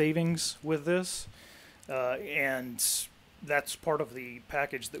cost savings with this, and that's part of the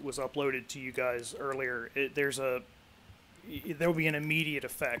package that was uploaded to you guys earlier. There will be an immediate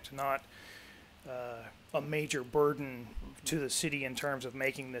effect, not a major burden to the city in terms of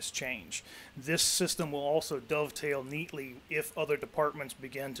making this change. This system will also dovetail neatly if other departments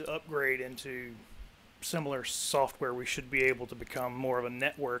begin to upgrade into similar software. We should be able to become more of a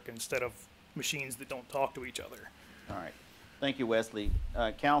network instead of machines that don't talk to each other. All right. Thank you, Wesley.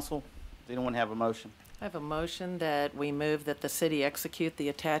 Council, does anyone have a motion? I have a motion that we move that the city execute the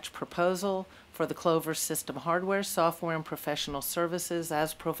attached proposal for the Clover system hardware, software, and professional services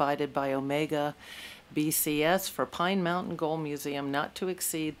as provided by Omega BCS for Pine Mountain Gold Museum not to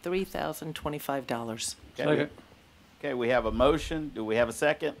exceed $3,025. Okay. Okay, we have a motion. Do we have a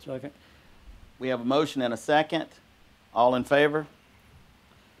second? Second. We have a motion and a second. All in favor?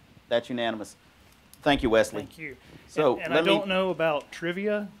 That's unanimous. Thank you, Wesley. Thank you. So and I don't know about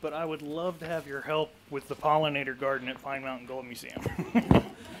trivia, but I would love to have your help with the pollinator garden at Pine Mountain Gold Museum.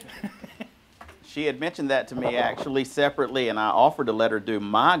 She had mentioned that to me actually separately, and I offered to let her do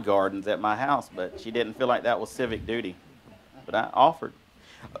my gardens at my house, but she didn't feel like that was civic duty. But I offered.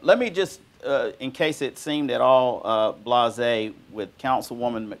 Let me just, in case it seemed at all blasé with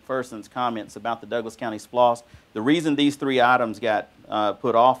Councilwoman McPherson's comments about the Douglas County SPLOST, the reason these 3 items got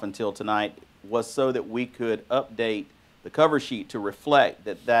put off until tonight was so that we could update the cover sheet to reflect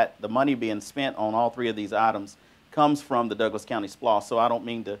that the money being spent on all 3 of these items comes from the Douglas County SPLOST. So I don't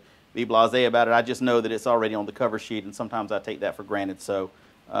mean to be blasé about it. I just know that it's already on the cover sheet, and sometimes I take that for granted. So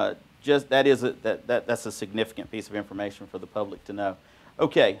that's a significant piece of information for the public to know.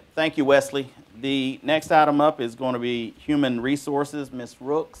 Okay, thank you, Wesley. The next item up is going to be Human Resources. Ms.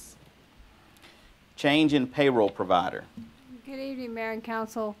 Rooks, change in payroll provider. Good evening, Mayor and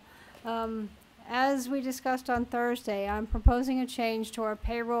Council. As we discussed on Thursday, I'm proposing a change to our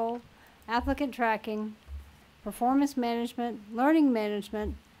payroll, applicant tracking, performance management, learning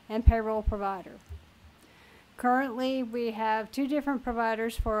management, and payroll provider. Currently, we have two different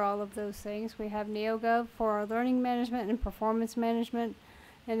providers for all of those things. We have NeoGov for our learning management and performance management,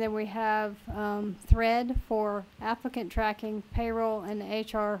 and then we have Thread for applicant tracking, payroll, and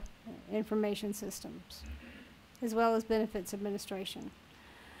HR information systems, as well as benefits administration.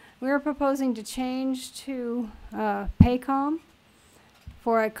 We are proposing to change to Paycom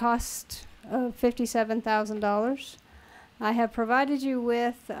for a cost of $57,000. I have provided you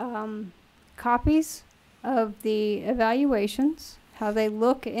with copies of the evaluations, how they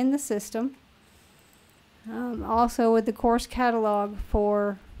look in the system, also with the course catalog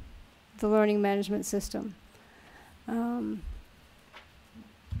for the learning management system.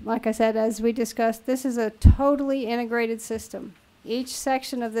 Like I said, as we discussed, this is a totally integrated system. Each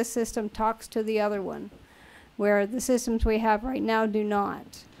section of this system talks to the other one, where the systems we have right now do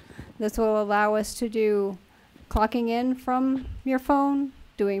not. This will allow us to do clocking in from your phone,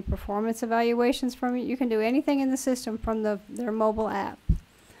 doing performance evaluations from it. You can do anything in the system from their mobile app.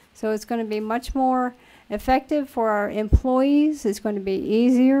 So it's going to be much more effective for our employees. It's going to be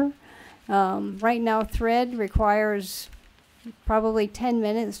easier. Right now, Thread requires probably 10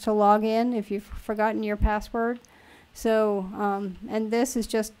 minutes to log in if you've forgotten your password. So, and this is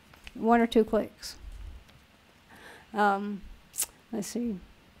just 1 or 2 clicks. Let's see.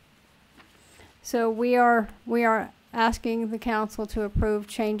 So we are asking the council to approve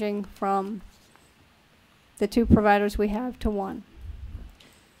changing from the 2 providers we have to 1.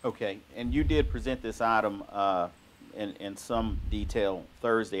 Okay, and you did present this item in some detail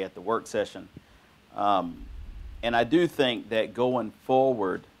Thursday at the work session. And I do think that going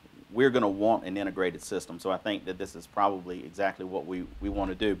forward, we're going to want an integrated system. So I think that this is probably exactly what we want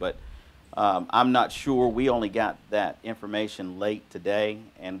to do. But I'm not sure. We only got that information late today,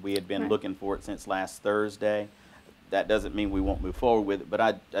 and we had been looking for it since last Thursday. That doesn't mean we won't move forward with it, but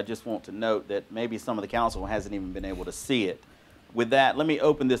I just want to note that maybe some of the council hasn't even been able to see it. With that, let me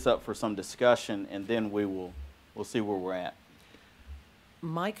open this up for some discussion, and then we'll see where we're at.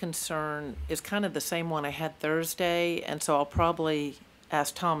 My concern is kind of the same one I had Thursday, and so I'll probably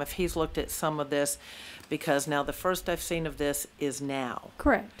ask Tom if he's looked at some of this, because now the first I've seen of this is now.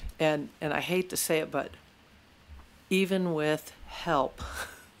 Correct. And I hate to say it, but even with help.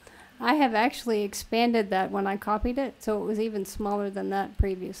 I have actually expanded that when I copied it, so it was even smaller than that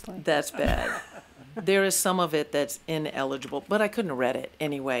previously. That's bad. There is some of it that's ineligible, but I couldn't have read it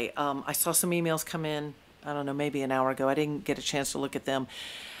anyway. I saw some emails come in, I don't know, maybe an hour ago. I didn't get a chance to look at them.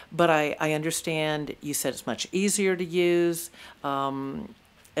 But I understand you said it's much easier to use.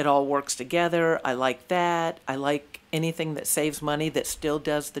 It all works together. I like that. I like anything that saves money that still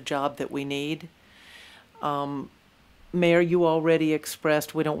does the job that we need. Mayor, you already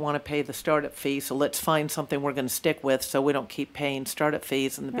expressed we don't want to pay the startup fee, so let's find something we're going to stick with so we don't keep paying startup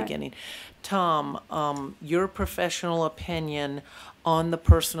fees in the beginning. Tom, your professional opinion on the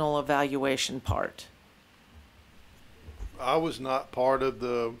personal evaluation part. I was not part of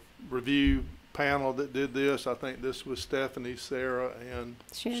the review panel that did this. I think this was Stephanie, Sarah, and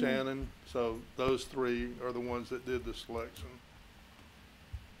Shannon. So those 3 are the ones that did the selection.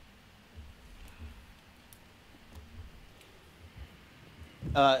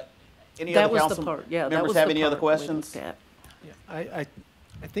 Any that other was council the part. Yeah, members that was have the any other part we questions? looked at. Yeah,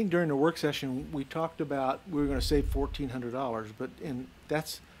 I think during the work session, we talked about we were going to save $1,400, but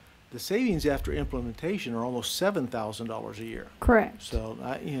that's the savings after implementation are almost $7,000 a year. Correct. So,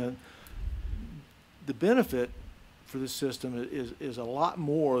 the benefit for this system is a lot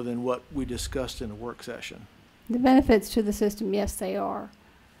more than what we discussed in the work session. The benefits to the system, yes, they are.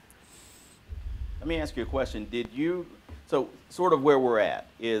 Let me ask you a question. So sort of where we're at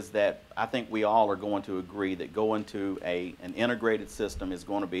is that I think we all are going to agree that going to an integrated system is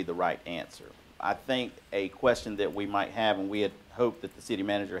going to be the right answer. I think a question that we might have, and we had hoped that the city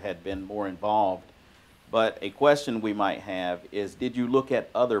manager had been more involved, but a question we might have is, did you look at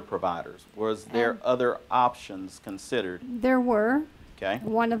other providers? Was there other options considered? There were. Okay.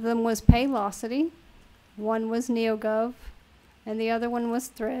 One of them was Paylocity, one was NeoGov, and the other one was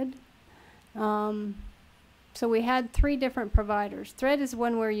Thread. So we had 3 different providers. Thread is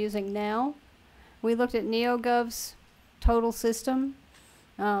one we're using now. We looked at NeoGov's total system.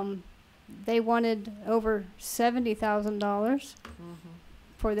 They wanted over $70,000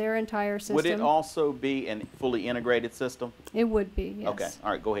 for their entire system. Would it also be a fully integrated system? It would be, yes. Okay,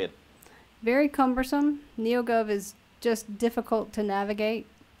 all right, go ahead. Very cumbersome. NeoGov is just difficult to navigate.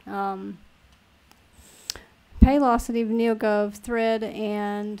 Paylocity, NeoGov, Thread,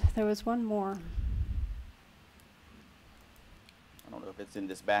 and there was one more. I don't know if it's in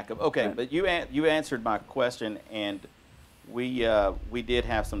this backup. Okay, but you answered my question, and We did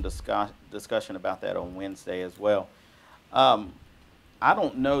have some discussion about that on Wednesday as well. I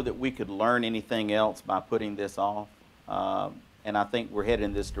don't know that we could learn anything else by putting this off, and I think we're headed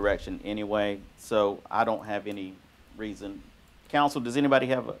in this direction anyway, so I don't have any reason. Council, does anybody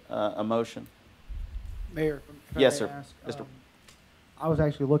have a motion? Mayor? if I Yes, may sir. ask, Mr. I was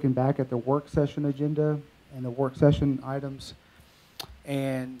actually looking back at the work session agenda and the work session items,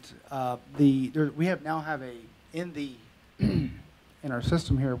 and we have now have in our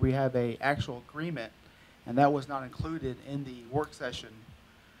system here, we have a actual agreement, and that was not included in the work session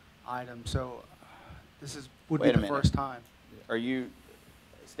item. So this would Wait be a the minute. first time. Are you,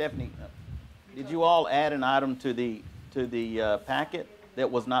 Stephanie, did you all add an item to the packet that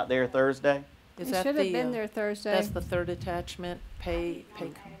was not there Thursday? Is It that should have the, been there Thursday. That's the third attachment, pay.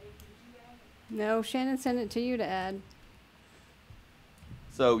 No, Shannon sent it to you to add.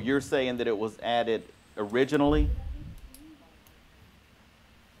 So you're saying that it was added originally?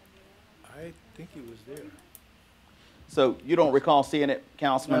 I think he was there. So you don't recall seeing it,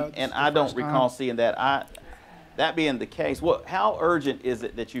 Councilman? No, it's And the I don't first time. recall seeing that. That being the case, how urgent is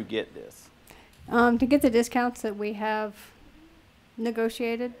it that you get this? To get the discounts that we have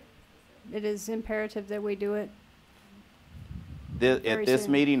negotiated, it is imperative that we do it. At Very this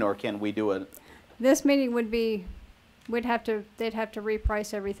soon. meeting, or can we do it? This meeting would be, they'd have to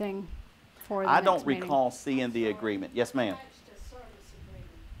reprice everything for the I next don't meeting. recall seeing the agreement. Yes, ma'am.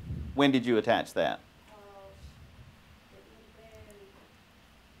 When did you attach that?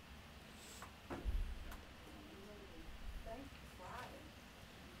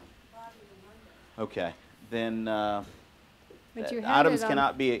 Okay, then But you had items it on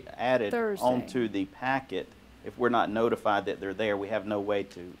cannot be added Thursday. onto the packet if we're not notified that they're there. We have no way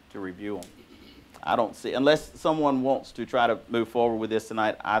to review them. I don't see, unless someone wants to try to move forward with this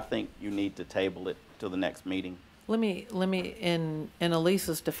tonight, I think you need to table it till the next meeting. Let me, in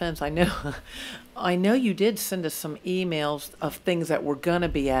Elisa's defense, I know you did send us some emails of things that were gonna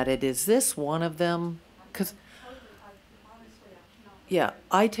be added. Is this one of them? 'Cause yeah,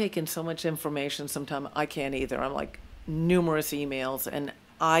 I take in so much information sometimes I can't either. I'm like numerous emails, and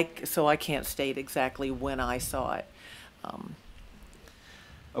so I can't state exactly when I saw it.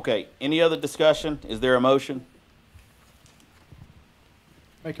 Okay, any other discussion? Is there a motion?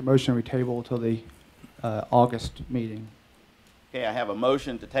 Make a motion we table till the August meeting. Okay, I have a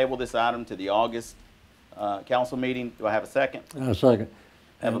motion to table this item to the August council meeting. Do I have a second? A second.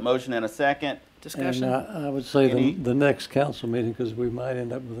 I have a motion and a second. Discussion? And I would say Any- the next council meeting, because we might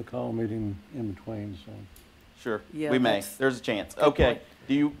end up with a call meeting in between, so. Sure, Yeah, we may. that's- There's a chance. good Okay, point.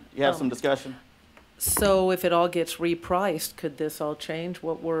 do you have some discussion? So if it all gets repriced, could this all change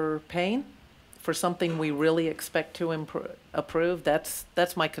what we're paying for something we really expect to approve? That's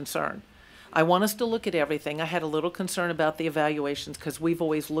my concern. I want us to look at everything. I had a little concern about the evaluations because we've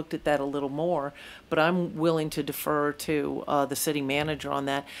always looked at that a little more, but I'm willing to defer to the city manager on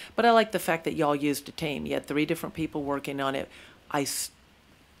that. But I like the fact that y'all used a team. You had 3 different people working on it. I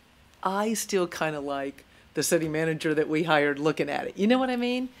still kind of like the city manager that we hired looking at it. You know what I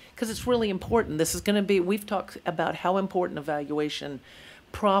mean? Because it's really important. This is going to be, we've talked about how important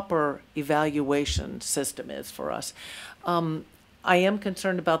proper evaluation system is for us. I am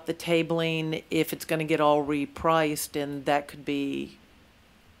concerned about the tabling if it's going to get all repriced, and that could be,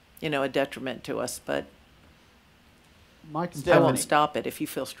 a detriment to us, but My I Stephanie. won't stop it if you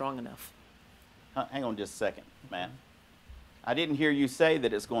feel strong enough. Hang on just a second, man. I didn't hear you say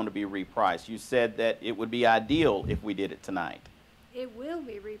that it's going to be repriced. You said that it would be ideal if we did it tonight. It will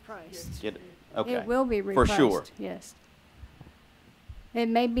be repriced. Okay. It will be repriced. For sure. Yes. It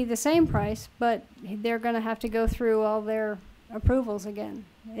may be the same price, but they're going to have to go through all their approvals again.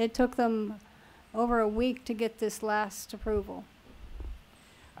 It took them over a week to get this last approval.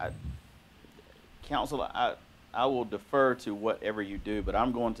 Council, I will defer to whatever you do, but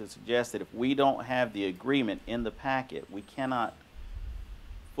I'm going to suggest that if we don't have the agreement in the packet, we cannot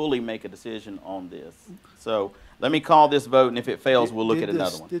fully make a decision on this. So let me call this vote, and if it fails, we'll look at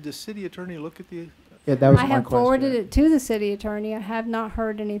another one. Did the city attorney look at the? Yeah, that was I my have question. forwarded it to the city attorney. I have not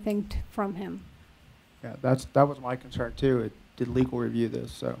heard anything from him. Yeah, that was my concern too. It did legal review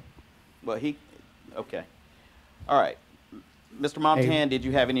this, so. Well, okay. All right. Mr. Montan, did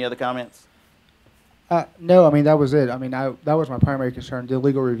you have any other comments? No, I mean, that was it. I mean, that was my primary concern. Did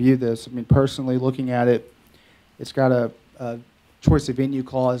legal review this? I mean, personally, looking at it, it's got a choice of venue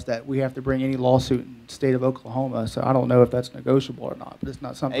clause that we have to bring any lawsuit in the state of Oklahoma. So I don't know if that's negotiable or not, but it's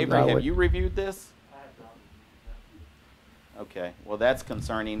not something Avery, that I have would. you reviewed this? Okay. Well, that's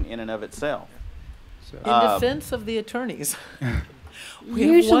concerning in and of itself. So. In defense of the attorneys. We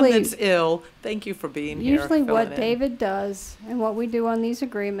have one that's ill. Thank you for being here. Usually what filling in. David does and what we do on these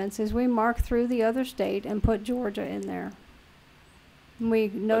agreements is we mark through the other state and put Georgia in there. We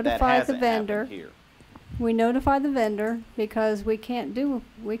But that notify the hasn't vendor. happened here. We notify the vendor because we can't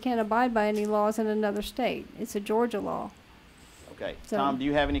abide by any laws in another state. It's a Georgia law. Okay. So- Tom, do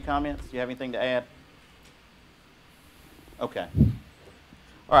you have any comments? Do you have anything to add? Okay.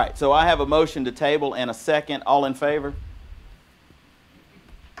 All right, so I have a motion to table and a second. All in favor?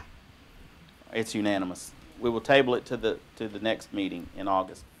 It's unanimous. We will table it to the next meeting in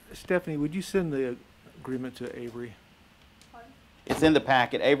August. Stephanie, would you send the agreement to Avery? It's in the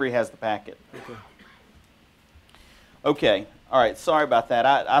packet. Avery has the packet. Okay. Okay. All right. Sorry about that.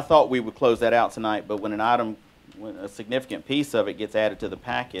 I thought we would close that out tonight, but when a significant piece of it gets added to the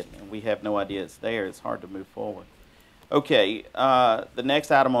packet and we have no idea it's there, it's hard to move forward. Okay. The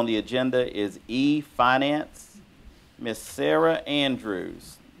next item on the agenda is E-Finance. Miss Sarah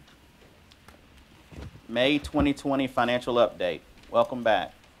Andrews. May 2020 financial update. Welcome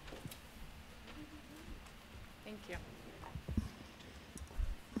back. Thank you.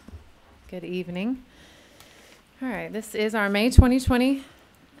 Good evening. All right, this is our May 2020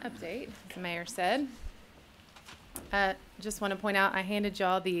 update, as the mayor said. Just want to point out, I handed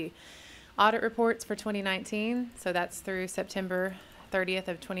y'all the audit reports for 2019, so that's through September 30th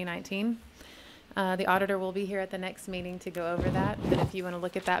of 2019. The auditor will be here at the next meeting to go over that, but if you want to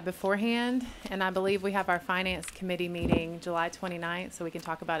look at that beforehand, and I believe we have our Finance Committee meeting July 29th, so we can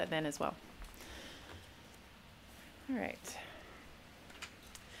talk about it then as well. All right.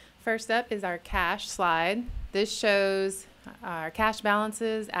 First up is our cash slide. This shows our cash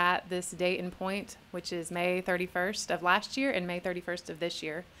balances at this date and point, which is May 31st of last year and May 31st of this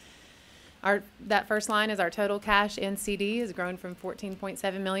year. That first line is our total cash in CD has grown from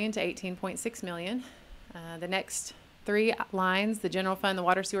 14.7 million to 18.6 million. The next three lines, the general fund, the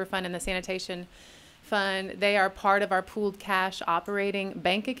water sewer fund, and the sanitation fund, they are part of our pooled cash operating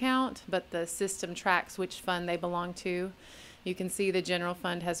bank account, but the system tracks which fund they belong to. You can see the general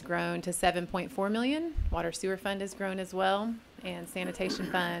fund has grown to 7.4 million. Water sewer fund has grown as well, and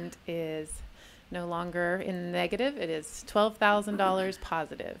sanitation fund is no longer in the negative. It is $12,000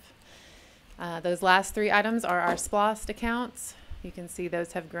 positive. Those last three items are our SPLOST accounts. You can see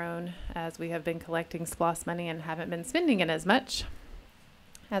those have grown as we have been collecting SPLOST money and haven't been spending it as much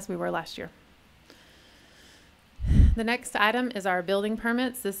as we were last year. The next item is our building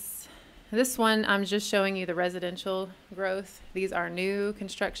permits. This one, I'm just showing you the residential growth. These are new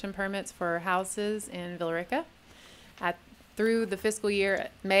construction permits for houses in Villa Rica. Through the fiscal year,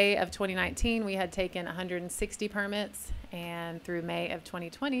 May of 2019, we had taken 160 permits, and through May of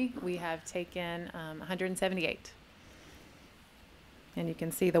 2020, we have taken 178. And you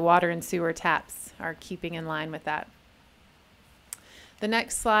can see the water and sewer taps are keeping in line with that. The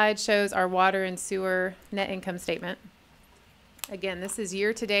next slide shows our water and sewer net income statement. Again, this is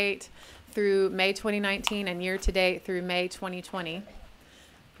year to date through May 2019 and year to date through May 2020.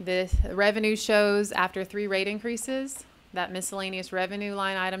 The revenue shows after 3 rate increases. That miscellaneous revenue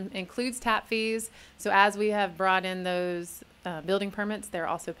line item includes tap fees. So as we have brought in those building permits, they're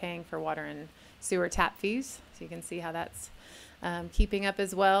also paying for water and sewer tap fees. So you can see how that's keeping up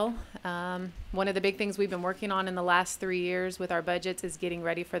as well. One of the big things we've been working on in the last 3 years with our budgets is getting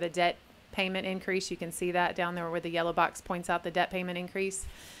ready for the debt payment increase. You can see that down there where the yellow box points out the debt payment increase.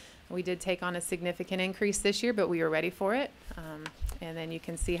 We did take on a significant increase this year, but we were ready for it. And then you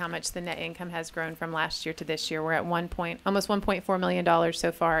can see how much the net income has grown from last year to this year. We're at almost $1.4 million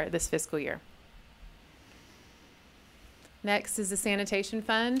so far this fiscal year. Next is the sanitation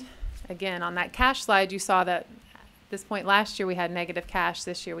fund. Again, on that cash slide, you saw that at this point last year we had negative cash.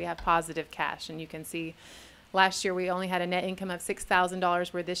 This year we have positive cash. And you can see last year we only had a net income of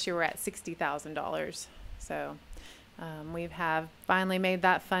 $6,000, where this year we're at $60,000. So we have finally made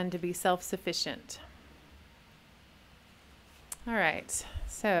that fund to be self-sufficient. All right,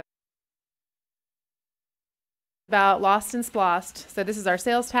 so about Lost and Splost. So this is our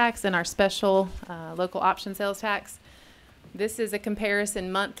sales tax and our special local option sales tax. This is a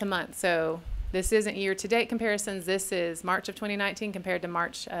comparison month to month. So this isn't year-to-date comparisons. This is March of 2019 compared to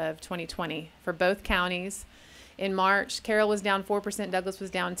March of 2020 for both counties. In March, Carroll was down 4%, Douglas was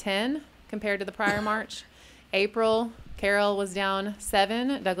down 10% compared to the prior March. April, Carroll was down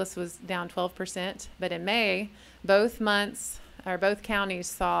 7%, Douglas was down 12%. But in May, both counties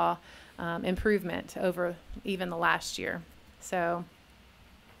saw improvement over even the last year. So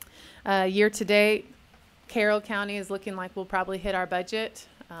year-to-date, Carroll County is looking like we'll probably hit our budget.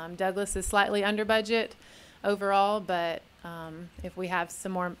 Douglas is slightly under budget overall, but if we have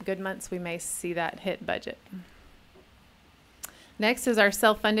some more good months, we may see that hit budget. Next is our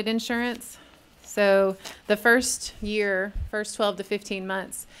self-funded insurance. So the first 12 to 15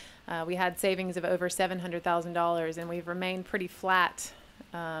 months, we had savings of over $700,000, and we've remained pretty flat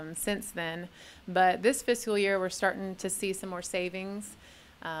since then. But this fiscal year, we're starting to see some more savings.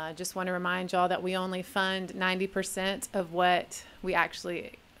 Just want to remind y'all that we only fund 90% of what we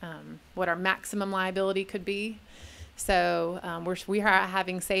actually, what our maximum liability could be. So we are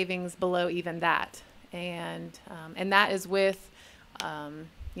having savings below even that, and that is with,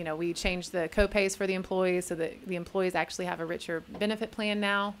 you know, we changed the co-pays for the employees so that the employees actually have a richer benefit plan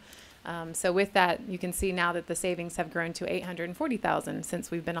now. So with that, you can see now that the savings have grown to $840,000 since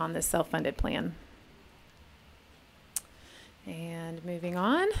we've been on this self-funded plan. And moving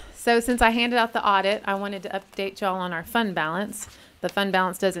on. So since I handed out the audit, I wanted to update y'all on our fund balance. The fund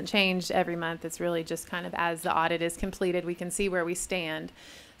balance doesn't change every month. It's really just kind of as the audit is completed, we can see where we stand.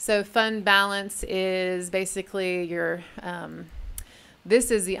 So fund balance is basically your, this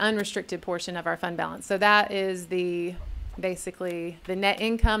is the unrestricted portion of our fund balance. So that is basically the net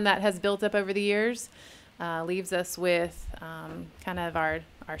income that has built up over the years, leaves us with kind of our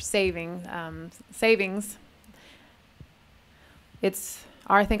savings.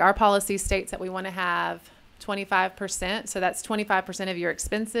 I think our policy states that we want to have 25%. So that's 25% of your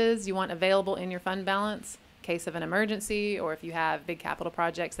expenses you want available in your fund balance in case of an emergency, or if you have big capital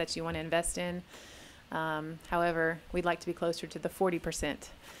projects that you want to invest in. However, we'd like to be closer to the 40%.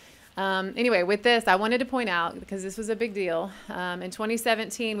 Anyway, with this, I wanted to point out, because this was a big deal, in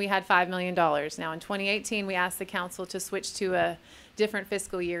 2017, we had $5 million. Now, in 2018, we asked the council to switch to a different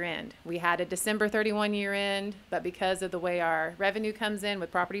fiscal year end. We had a December 31 year end, but because of the way our revenue comes in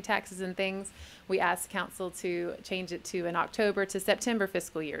with property taxes and things, we asked council to change it to an October to September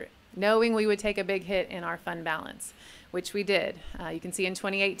fiscal year, knowing we would take a big hit in our fund balance, which we did. You can see in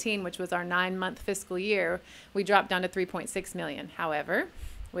 2018, which was our 9-month fiscal year, we dropped down to $3.6 million. However,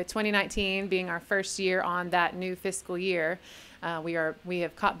 with 2019 being our first year on that new fiscal year, we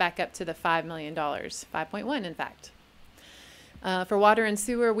have caught back up to the $5 million, 5.1 in fact. For water and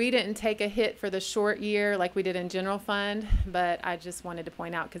sewer, we didn't take a hit for the short year like we did in general fund, but I just wanted to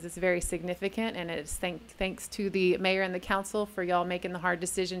point out because it's very significant, and it's thanks to the mayor and the council for y'all making the hard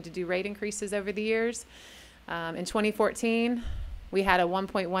decision to do rate increases over the years. In 2014, we had a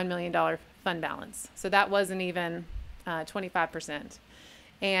 $1.1 million fund balance, so that wasn't even 25%.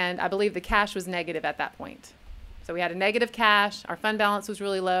 And I believe the cash was negative at that point. So we had a negative cash, our fund balance was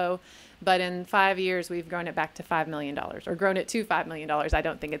really low, but in 5 years, we've grown it back to $5 million, or grown it to $5 million. I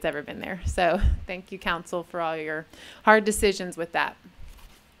don't think it's ever been there. So thank you, council, for all your hard decisions with that.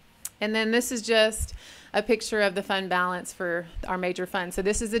 And then this is just a picture of the fund balance for our major funds. So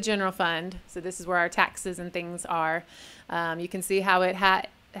this is the general fund. So this is where our taxes and things are. You can see how it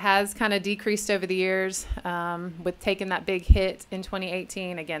has kind of decreased over the years with taking that big hit in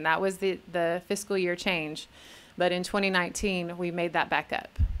 2018. Again, that was the fiscal year change. But in 2019, we made that back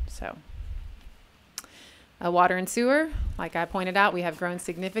up. So water and sewer, like I pointed out, we have grown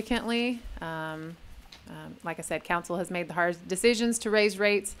significantly. Like I said, council has made the hard decisions to raise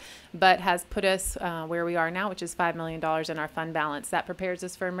rates, but has put us where we are now, which is $5 million in our fund balance. That prepares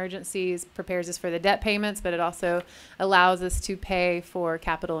us for emergencies, prepares us for the debt payments, but it also allows us to pay for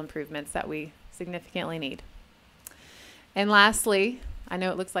capital improvements that we significantly need. And lastly, I know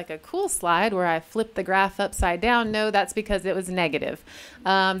it looks like a cool slide where I flipped the graph upside down. No, that's because it was negative.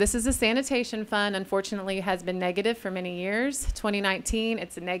 This is a sanitation fund. Unfortunately, has been negative for many years. 2019,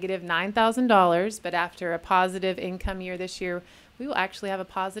 it's a negative $9,000, but after a positive income year this year, we will actually have a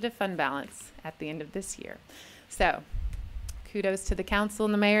positive fund balance at the end of this year. So kudos to the council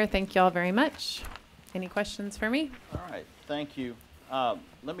and the mayor. Thank you all very much. Any questions for me? All right, thank you.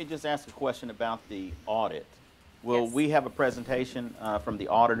 Let me just ask a question about the audit. Will we have a presentation from the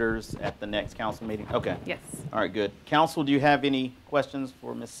auditors at the next council meeting? Okay. Yes. All right, good. Council, do you have any questions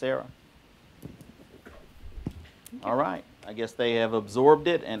for Ms. Sarah? All right. I guess they have absorbed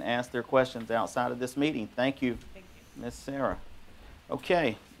it and asked their questions outside of this meeting. Thank you, Ms. Sarah.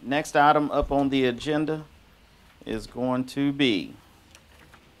 Okay, next item up on the agenda is going to be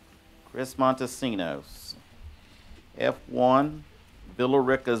Chris Montesinos, F1, Villa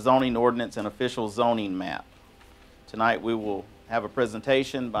Rica zoning ordinance and official zoning map. Tonight we will have a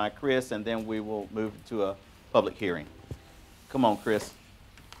presentation by Chris, and then we will move to a public hearing. Come on, Chris.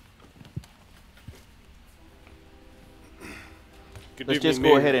 Let's just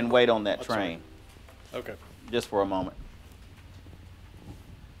go ahead and wait on that train. Okay. Just for a moment.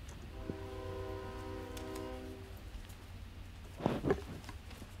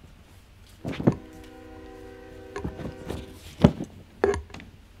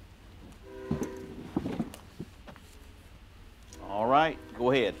 All Go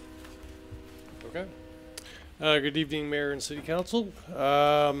ahead. Okay. Good evening, Mayor and City Council.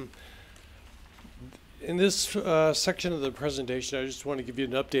 In this section of the presentation, I just want to give you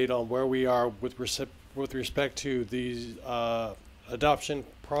an update on where we are with respect to the adoption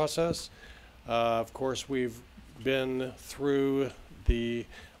process. Of course, we've been through the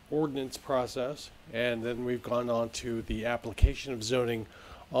ordinance process, and then we've gone on to the application of zoning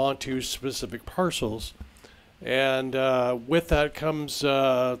onto specific parcels. And with that comes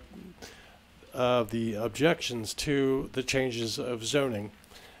the objections to the changes of zoning.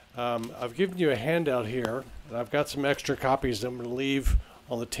 I've given you a handout here, and I've got some extra copies that I'm going to leave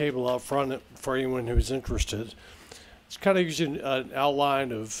on the table out front for anyone who's interested. It's kind of using an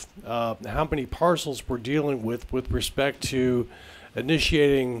outline of how many parcels we're dealing with respect to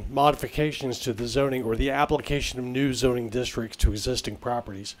initiating modifications to the zoning or the application of new zoning districts to existing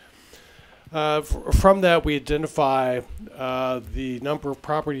properties. From that, we identify the number of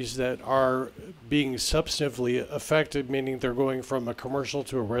properties that are being substantively affected, meaning they're going from a commercial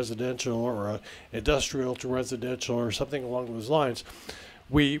to a residential or a industrial to residential or something along those lines.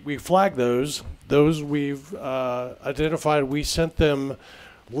 We flag those. Those we've identified. We sent them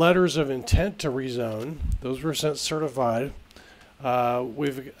letters of intent to rezone. Those were sent certified.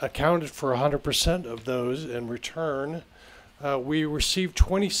 We've accounted for 100% of those in return. We received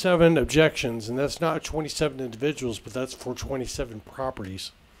 27 objections, and that's not 27 individuals, but that's for 27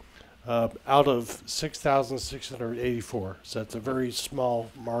 properties out of 6,684. So that's a very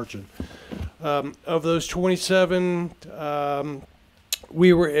small margin. Of those 27,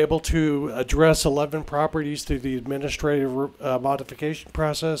 we were able to address 11 properties through the administrative modification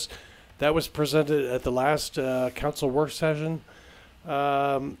process. That was presented at the last council work session.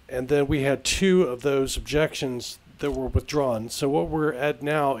 And then we had 2 of those objections that were withdrawn. So what we're at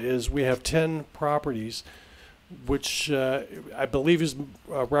now is we have 10 properties, which I believe is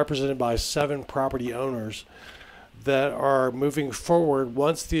represented by 7 property owners that are moving forward.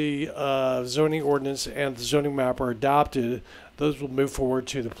 Once the zoning ordinance and the zoning map are adopted, those will move forward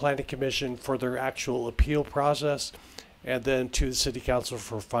to the Planning Commission for their actual appeal process, and then to the City Council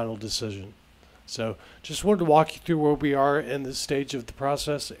for a final decision. So just wanted to walk you through where we are in this stage of the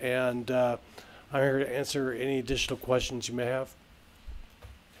process, and I'm here to answer any additional questions you may have.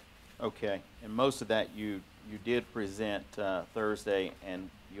 Okay, and most of that you did present Thursday, and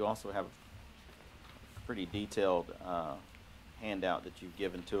you also have a pretty detailed handout that you've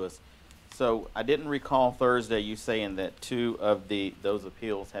given to us. So I didn't recall Thursday you saying that 2 of those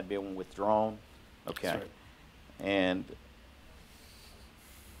appeals had been withdrawn. Okay, That's right. And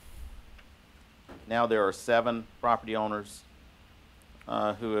now there are 7 property owners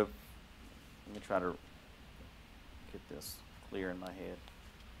who have. Let me try to get this clear in my head.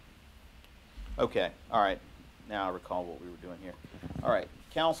 Okay, all right. Now I recall what we were doing here. All right,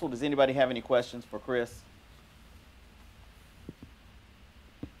 council, does anybody have any questions for Chris?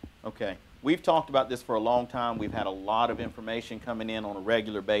 Okay, we've talked about this for a long time. We've had a lot of information coming in on a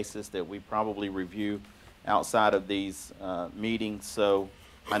regular basis that we probably review outside of these meetings. So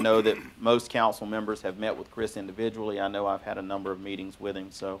I know that most council members have met with Chris individually. I know I've had a number of meetings with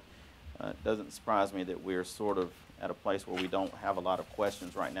him, so it doesn't surprise me that we're sort of at a place where we don't have a lot of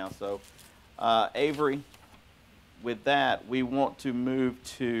questions right now. So Avery, with that, we want to move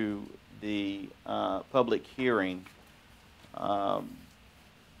to the public hearing. Do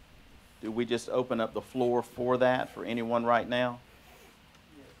we just open up the floor for that for anyone right now?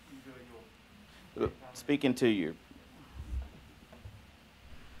 Speaking to you.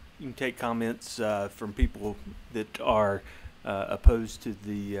 You can take comments from people that are opposed to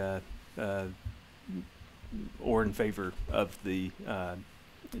the or in favor of the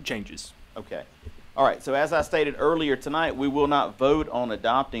changes. Okay. All right. So as I stated earlier tonight, we will not vote on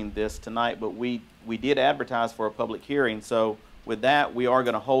adopting this tonight, but we did advertise for a public hearing. So with that, we are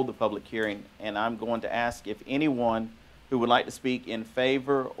going to hold the public hearing, and I'm going to ask if anyone who would like to speak in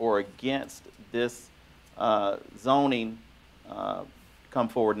favor or against this zoning come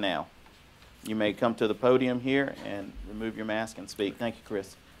forward now. You may come to the podium here and remove your mask and speak. Thank you,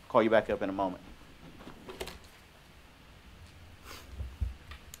 Chris. I'll call you back up in a moment.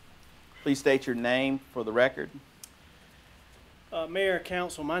 Please state your name for the record. Mayor,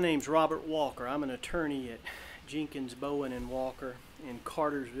 Council, my name's Robert Walker. I'm an attorney at Jenkins, Bowen & Walker in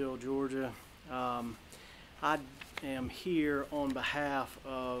Cartersville, Georgia. I am here on behalf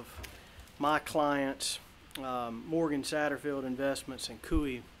of my clients, Morgan Satterfield Investments and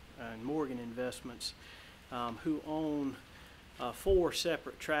Cooey and Morgan Investments, who own 4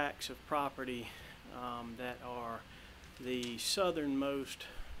 separate tracts of property that are the southernmost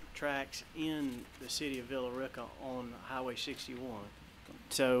tracts in the city of Villa Rica on Highway 61.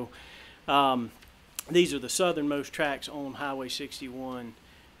 So these are the southernmost tracks on Highway 61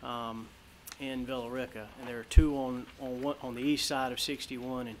 in Villa Rica, and there are two on the east side of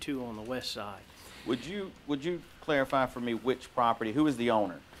 61 and two on the west side. Would you clarify for me which property? Who is the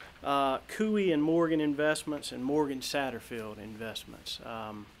owner? Cooey and Morgan Investments and Morgan Satterfield Investments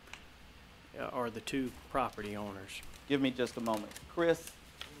are the two property owners. Give me just a moment. Chris,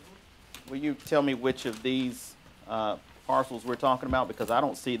 will you tell me which of these parcels we're talking about? Because I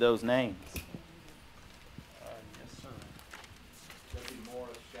don't see those names. Yes, sir.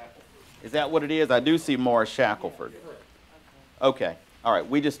 Is that what it is? I do see Morris Shackelford. Okay. All right.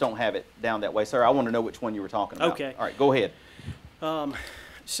 We just don't have it down that way. Sir, I want to know which one you were talking about. Okay. All right. Go ahead.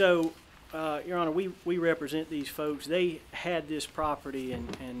 So, Your Honor, we represent these folks. They had this property,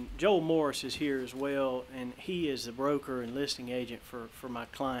 and Joel Morris is here as well, and he is the broker and listing agent for my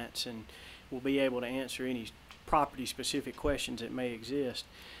clients, and will be able to answer any property-specific questions that may exist.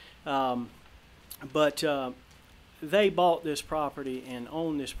 But they bought this property and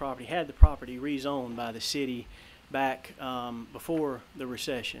owned this property, had the property rezoned by the city back before the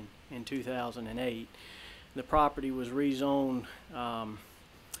recession in 2008. The property was rezoned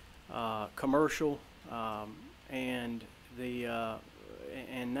commercial, and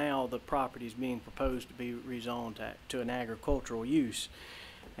now the property is being proposed to be rezoned to an agricultural use,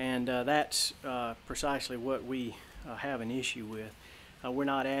 and that's precisely what we have an issue with. We're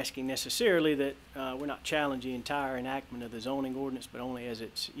not asking necessarily that we're not challenging the entire enactment of the zoning ordinance, but only as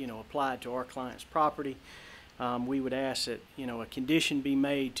it's applied to our client's property. We would ask that a condition be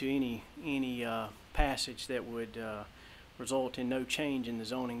made to any passage that would result in no change in the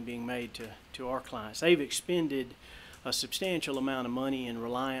zoning being made to our clients. They've expended a substantial amount of money in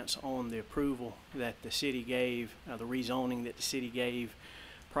reliance on the approval that the city gave, the rezoning that the city gave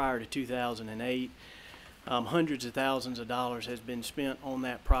prior to 2008. Hundreds of thousands of dollars has been spent on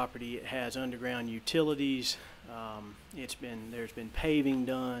that property. It has underground utilities. There's been paving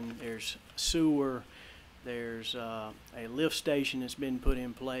done. There's sewer. There's a lift station that's been put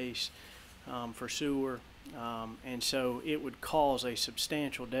in place for sewer. And so it would cause a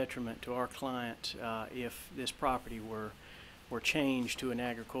substantial detriment to our client if this property were changed to an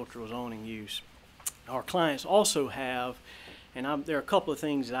agricultural zoning use. Our clients also have, and there are a couple of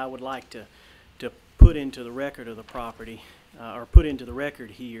things that I would like to put into the record of the property, or put into the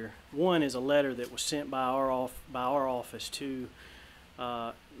record here. One is a letter that was sent by our office to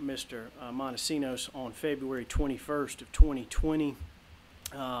Mr. Montesinos on February 21st of 2020.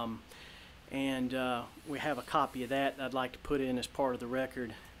 And we have a copy of that I'd like to put in as part of the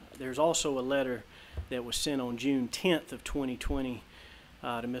record. There's also a letter that was sent on June 10th of 2020 to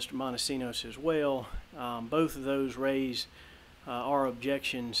Mr. Montesinos as well. Both of those raise our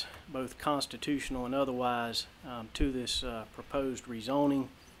objections, both constitutional and otherwise, to this proposed rezoning.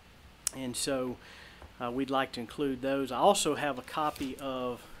 And so we'd like to include those. I also have a copy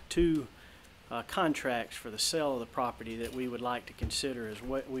of two contracts for the sale of the property that we would like to consider as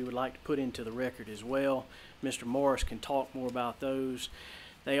what we would like to put into the record as well. Mr. Morris can talk more about those.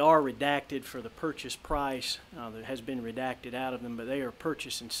 They are redacted for the purchase price. That has been redacted out of them, but they are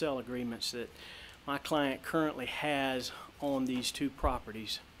purchase and sell agreements that my client currently has on these two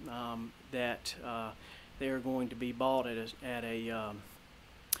properties that they are going to be bought at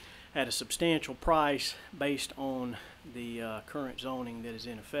a substantial price based on the current zoning that is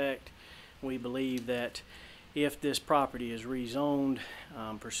in effect. We believe that if this property is rezoned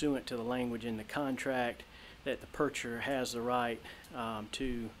pursuant to the language in the contract, that the purchaser has the right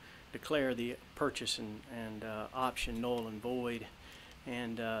to declare the purchase and option null and void,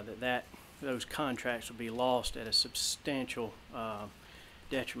 and those contracts will be lost at a substantial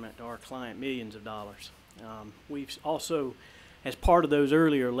detriment to our client, millions of dollars. We've also, as part of those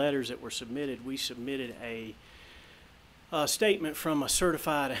earlier letters that were submitted, we submitted a statement from a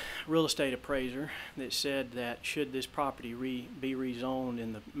certified real estate appraiser that said that should this property be rezoned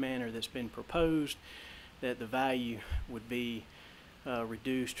in the manner that's been proposed, that the value would be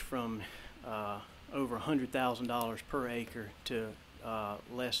reduced from over $100,000 per acre to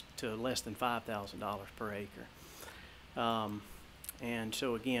less than $5,000 per acre. And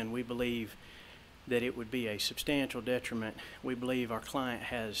so again, we believe that it would be a substantial detriment. We believe our client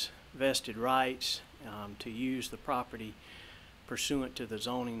has vested rights to use the property pursuant to the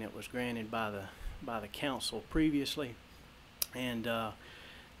zoning that was granted by the council previously, and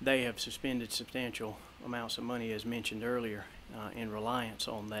they have suspended substantial amounts of money, as mentioned earlier, in reliance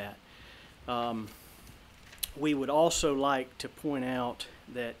on that. We would also like to point out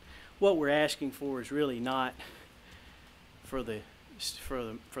that what we're asking for is really not for the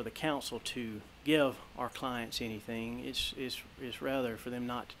for the council to give our clients anything. It's rather for them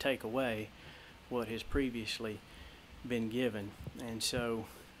not to take away what has previously been given. And so,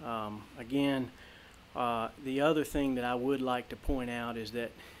 again, the other thing that I would like to point out is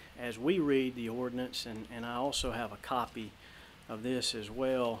that as we read the ordinance, and I also have a copy of this as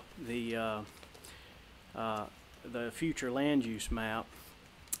well, the future land use map,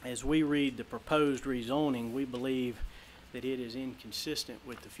 as we read the proposed rezoning, we believe that it is inconsistent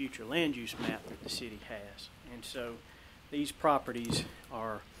with the future land use map that the city has. And so these properties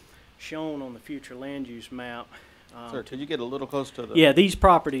are shown on the future land use map. Sir, could you get a little close to the... Yeah, these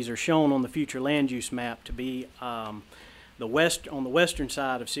properties are shown on the future land use map to be, on the western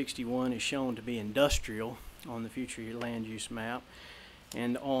side of 61 is shown to be industrial on the future land use map.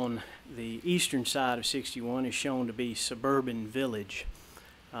 And on the eastern side of 61 is shown to be suburban village.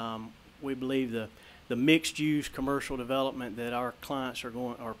 We believe the mixed-use commercial development that our clients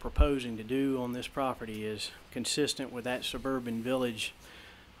are proposing to do on this property is consistent with that suburban village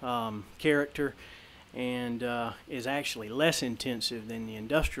character, and is actually less intensive than the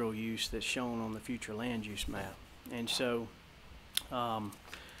industrial use that's shown on the future land use map. And so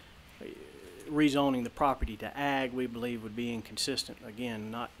rezoning the property to ag, we believe, would be inconsistent,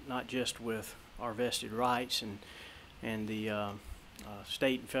 again, not just with our vested rights and the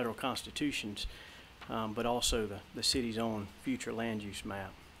state and federal constitutions, but also the city's own future land use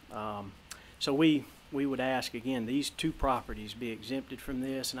map. So we would ask, again, these two properties be exempted from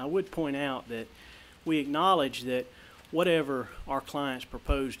this. And I would point out that we acknowledge that whatever our clients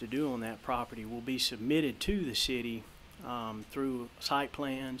propose to do on that property will be submitted to the city through site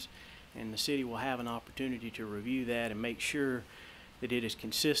plans, and the city will have an opportunity to review that and make sure that it is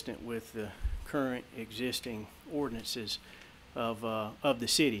consistent with the current existing ordinances of the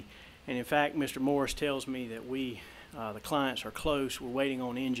city. And in fact, Mr. Morris tells me that the clients are close. We're waiting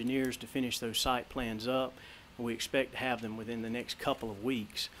on engineers to finish those site plans up, and we expect to have them within the next couple of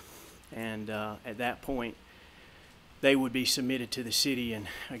weeks. And at that point, they would be submitted to the city, and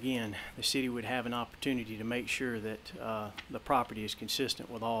again, the city would have an opportunity to make sure that the property is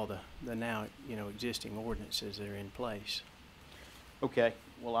consistent with all the now existing ordinances that are in place. Okay,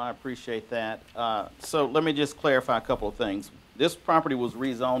 well, I appreciate that. So let me just clarify a couple of things. This property was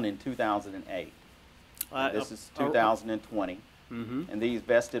rezoned in 2008. This is 2020. And these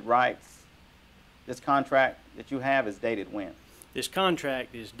vested rights, this contract that you have is dated when? This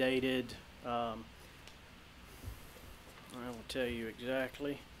contract is dated, I will tell you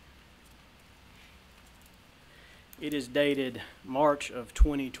exactly. It is dated March of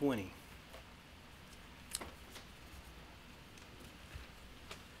 2020.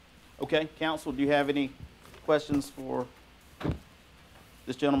 Okay, council, do you have any questions for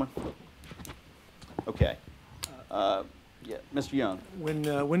this gentleman? Okay. Yeah, Mr. Young.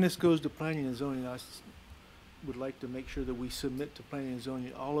 When this goes to planning and zoning, I would like to make sure that we submit to planning and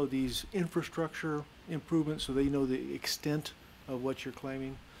zoning all of these infrastructure improvements so they know the extent of what you're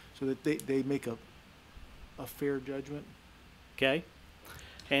claiming, so that they make a fair judgment. Okay.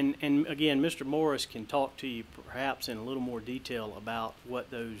 And again, Mr. Morris can talk to you perhaps in a little more detail about what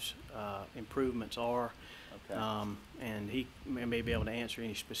those improvements are. Okay. And he may be able to answer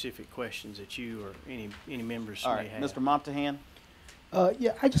any specific questions that you or any members may have. Mr. Montahan?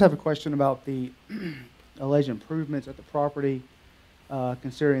 Yeah, I just have a question about the alleged improvements at the property,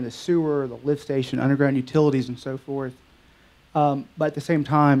 considering the sewer, the lift station, underground utilities, and so forth. But at the same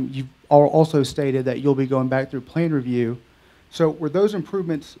time, you've also stated that you'll be going back through plan review. So were those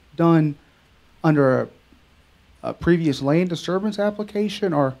improvements done under a previous land disturbance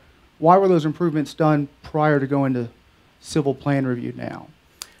application, or why were those improvements done prior to going to civil plan review now?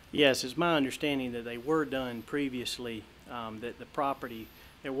 Yes, it's my understanding that they were done previously, that the property,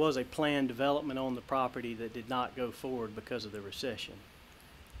 there was a planned development on the property that did not go forward because of the recession.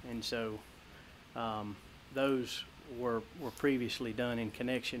 And so those were previously done in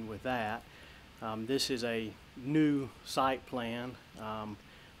connection with that. This is a new site plan,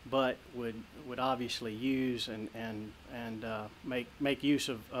 but would obviously use and make use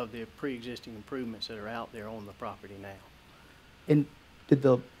of the pre-existing improvements that are out there on the property now. And did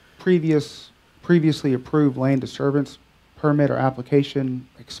the previously approved land disturbance permit or application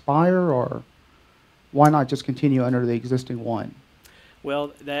expire, or why not just continue under the existing one?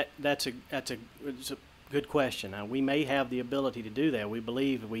 Well, that's a good question. Now, we may have the ability to do that. We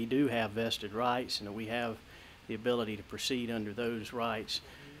believe we do have vested rights, and that we have the ability to proceed under those rights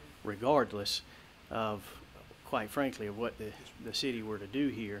regardless of, quite frankly, of what the city were to do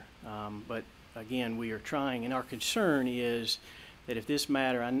here. But again, we are trying, and our concern is that if this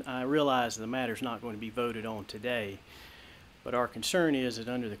matter, I realize the matter is not going to be voted on today, But our concern is that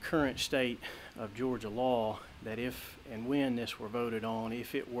under the current state of Georgia law, that if and when this were voted on,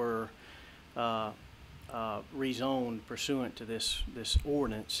 if it were rezoned pursuant to this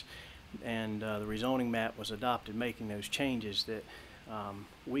ordinance, and the rezoning map was adopted making those changes, that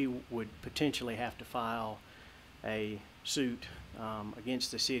we would potentially have to file a suit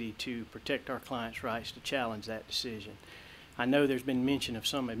against the city to protect our clients' rights to challenge that decision. I know there's been mention of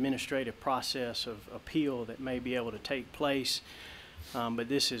some administrative process of appeal that may be able to take place, but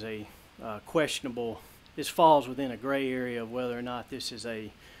this is a questionable, this falls within a gray area of whether or not this is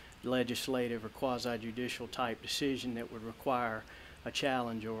a legislative or quasi-judicial type decision that would require a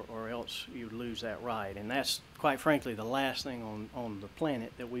challenge, or else you would lose that right. And that's, quite frankly, the last thing on the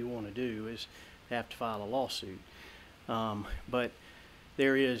planet that we want to do, is have to file a lawsuit. But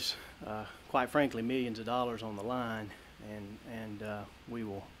there is, quite frankly, millions of dollars on the line, and we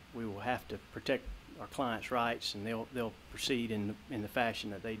will have to protect our clients' rights, and they'll proceed in the fashion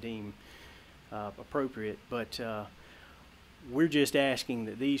that they deem appropriate. But we're just asking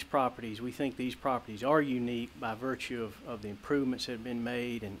that these properties, we think these properties are unique by virtue of the improvements that have been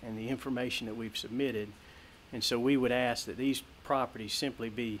made and the information that we've submitted. And so we would ask that these properties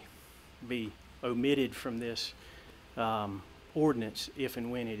simply be omitted from this ordinance if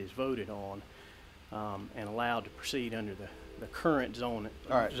and when it is voted on, and allowed to proceed under the current zoning.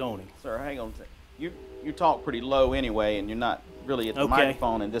 Sir, hang on a second. You talk pretty low anyway, and you're not really at the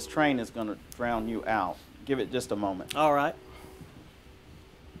microphone, and this train is going to drown you out. Give it just a moment. All right.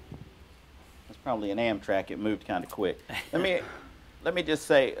 It's probably an Amtrak. It moved kind of quick. Let me just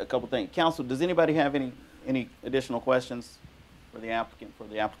say a couple things. Council, does anybody have any additional questions for the applicant, for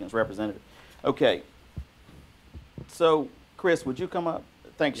the applicant's representative? Okay. So, Chris, would you come up?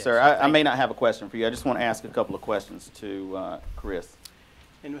 Thank you, Yes, sir. I may not have a question for you. I just want to ask a couple of questions to Chris.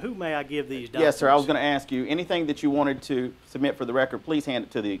 And who may I give these documents? Yes, sir. I was going to ask you anything that you wanted to submit for the record. Please hand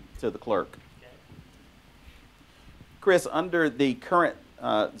it to the clerk. Okay. Chris, under the current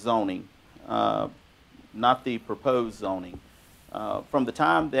zoning, not the proposed zoning, from the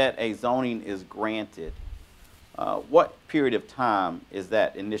time that a zoning is granted, what period of time is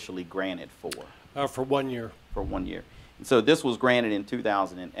that initially granted for? For 1 year. For 1 year. And so this was granted in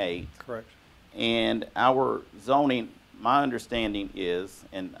 2008. Correct. And our zoning, my understanding is,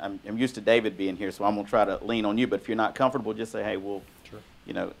 and I'm used to David being here, so I'm going to try to lean on you, but if you're not comfortable, just say, hey, we'll, sure.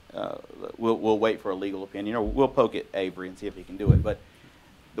 You know, we'll wait for a legal opinion, or we'll poke at Avery and see if he can do it. But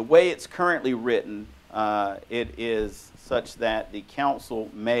the way it's currently written, it is such that the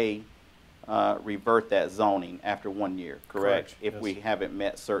council may revert that zoning after 1 year, correct? If yes. we haven't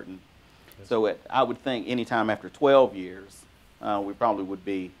met certain. Yes. So I would think anytime after 12 years, we probably would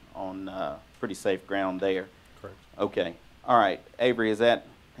be on pretty safe ground there. Correct. Okay. All right. Avery,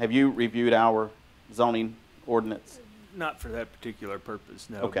 have you reviewed our zoning ordinance? Not for that particular purpose,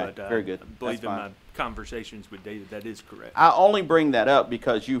 no. Okay, but, very good. I believe That's in fine. my conversations with David, that is correct. I only bring that up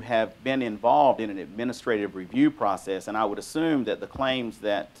because you have been involved in an administrative review process, and I would assume that the claims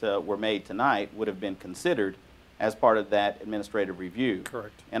that were made tonight would have been considered as part of that administrative review.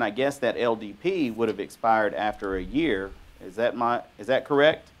 Correct. And I guess that LDP would have expired after a year. Is that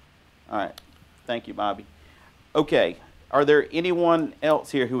correct? All right. Thank you, Bobby. Okay. Are there anyone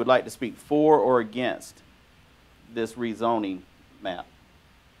else here who would like to speak for or against this rezoning map?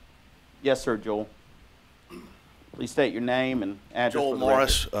 Yes, sir, Joel. Please state your name and address. Joel for the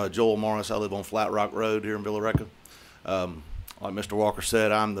Morris. record. Joel Morris. I live on Flat Rock Road here in Villa Rica. Like Mr. Walker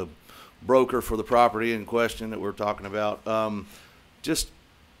said, I'm the broker for the property in question that we're talking about. Just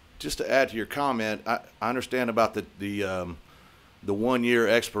to add to your comment, I understand about the 1 year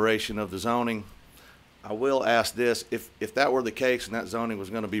expiration of the zoning. I will ask this: if that were the case and that zoning was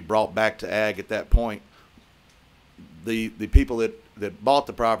going to be brought back to ag at that point, the people that bought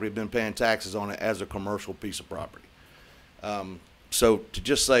the property have been paying taxes on it as a commercial piece of property. So to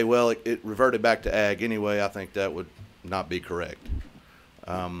just say, well, it reverted back to ag anyway, I think that would not be correct.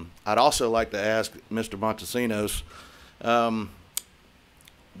 I'd also like to ask Mr. Montesinos,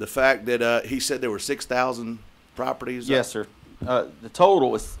 the fact that he said there were 6,000 properties. Yes, sir. The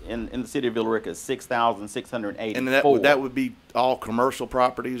total is in the city of Villa Rica is 6,684. And that would be all commercial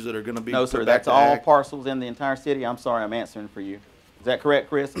properties that are going to be no, put sir. back That's to all ag? parcels in the entire city. I'm sorry, I'm answering for you. Is that correct,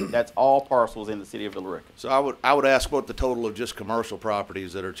 Chris? That's all parcels in the city of Villa Rica. So I would ask what the total of just commercial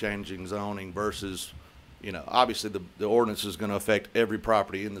properties that are changing zoning versus, you know, obviously the ordinance is going to affect every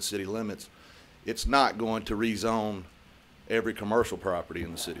property in the city limits. It's not going to rezone every commercial property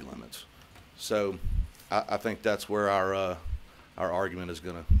in the city limits. So I think that's where our argument is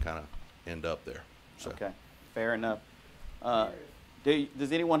going to kind of end up there. So. Okay, fair enough.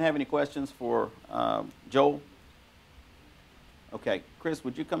 Does anyone have any questions for Joel? Okay, Chris,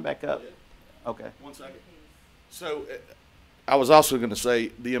 would you come back up? Okay. 1 second. So I was also going to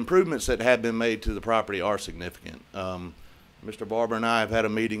say the improvements that have been made to the property are significant. Mr. Barber and I have had a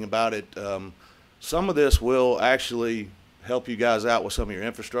meeting about it. Some of this will actually help you guys out with some of your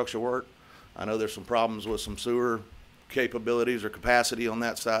infrastructure work. I know there's some problems with some sewer capabilities or capacity on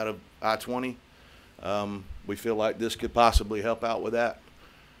that side of I-20. We feel like this could possibly help out with that.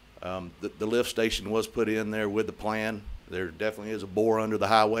 The lift station was put in there with the plan. There definitely is a bore under the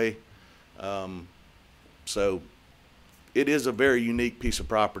highway. So it is a very unique piece of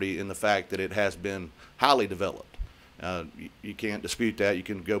property in the fact that it has been highly developed. You can't dispute that. You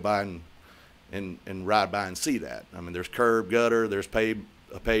can go by and ride by and see that. I mean, there's curb, gutter, there's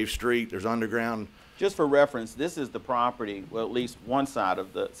a paved street, there's underground. Just for reference, this is the property, well, at least one side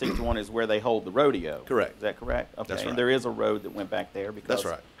of the 61 is where they hold the rodeo. Correct. Is that correct? Okay. That's right. And there is a road that went back there because That's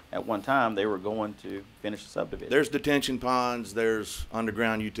right. At one time they were going to finish the subdivision. There's detention ponds, there's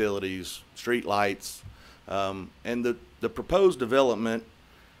underground utilities, street lights, and the proposed development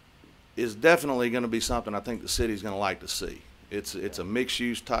is definitely going to be something I think the city's going to like to see. It's a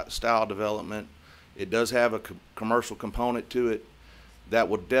mixed-use style development. It does have a commercial component to it that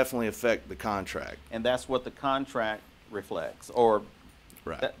will definitely affect the contract. And that's what the contract reflects, or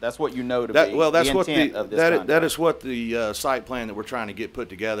right. That's what you know to That, be well, that's the what intent the of this contract. that is what the site plan that we're trying to get put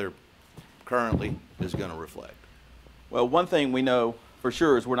together currently is going to reflect. Well, one thing we know for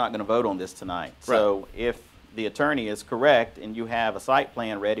sure is we're not going to vote on this tonight. Right. So if the attorney is correct and you have a site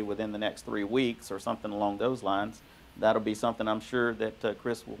plan ready within the next 3 weeks or something along those lines, that'll be something I'm sure that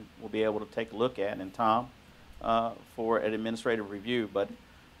Chris will be able to take a look at, and Tom for an administrative review. But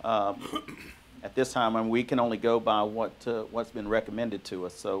at this time, I mean, we can only go by what's been recommended to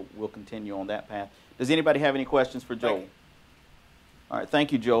us, so we'll continue on that path. Does anybody have any questions for Joel? All right,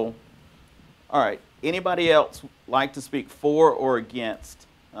 thank you, Joel. All right, anybody else like to speak for or against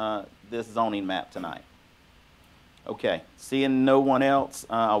this zoning map tonight? Okay, seeing no one else,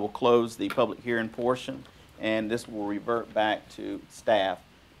 I will close the public hearing portion, and this will revert back to staff.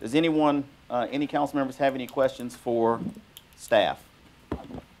 Does anyone, any council members have any questions for staff?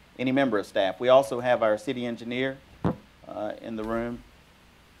 Any member of staff? We also have our city engineer in the room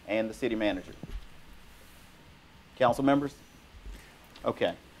and the city manager. Council members?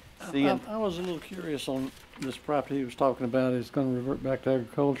 Okay. I was a little curious on this property he was talking about. It's going to revert back to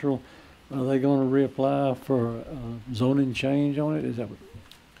agricultural. Are they going to reapply for zoning change on it? Is that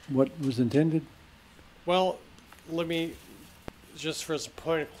what was intended? Well, let me, just for a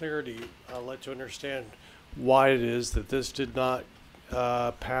point of clarity, I'll let you understand why it is that this did not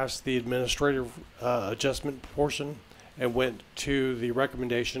pass the administrative adjustment portion and went to the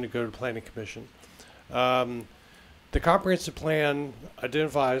recommendation to go to Planning Commission. The comprehensive plan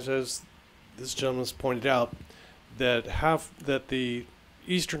identifies, as this gentleman's pointed out, that the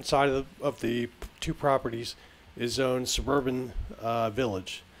eastern side of the two properties is zoned suburban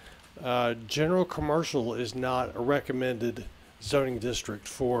village. General commercial is not a recommended zoning district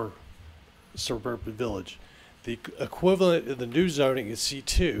for suburban village. The equivalent of the new zoning is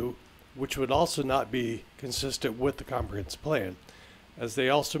C2, which would also not be consistent with the comprehensive plan. As they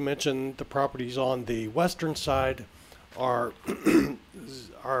also mentioned, the properties on the western side are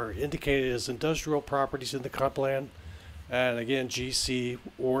indicated as industrial properties in the comp plan. And again, GC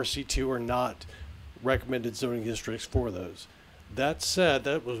or C2 are not recommended zoning districts for those. That said,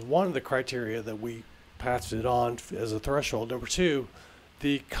 that was one of the criteria that we passed it on as a threshold. Number two,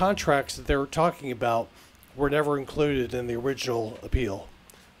 the contracts that they were talking about were never included in the original appeal.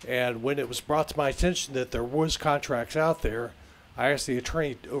 And when it was brought to my attention that there was contracts out there, I asked the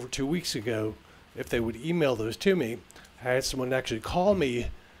attorney over 2 weeks ago if they would email those to me. I had someone actually call me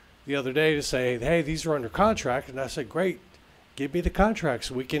the other day to say, hey, these are under contract. And I said, great, give me the contracts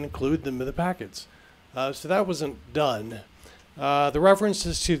so we can include them in the packets. So that wasn't done. The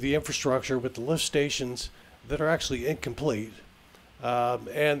references to the infrastructure with the lift stations that are actually incomplete,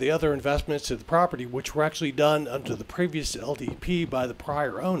 and the other investments to the property, which were actually done under the previous LDP by the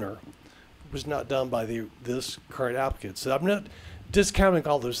prior owner, was not done by this current applicant. So I'm not discounting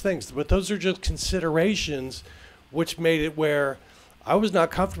all those things, but those are just considerations which made it where I was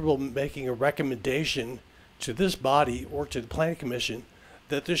not comfortable making a recommendation to this body or to the Planning Commission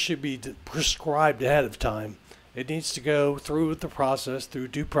that this should be prescribed ahead of time. It needs to go through the process, through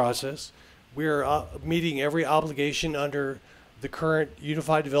due process. We are meeting every obligation under the current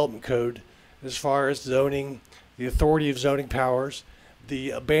Unified Development Code as far as zoning, the authority of zoning powers, the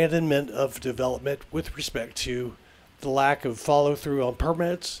abandonment of development with respect to the lack of follow through on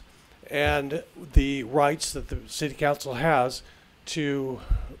permits, and the rights that the City Council has to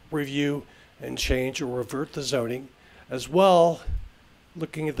review and change or revert the zoning, As well,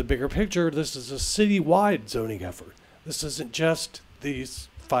 looking at the bigger picture, this is a citywide zoning effort. This isn't just these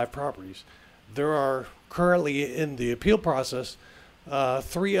 5 properties. There are currently in the appeal process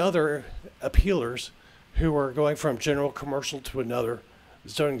 3 other appealers who are going from general commercial to another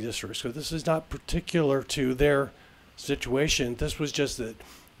zoning district. So this is not particular to their situation. This was just that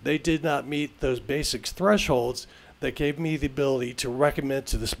they did not meet those basic thresholds that gave me the ability to recommend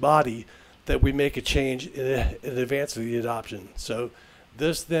to this body that we make a change in advance of the adoption. So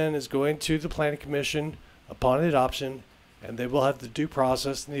this then is going to the Planning Commission upon adoption, and they will have the due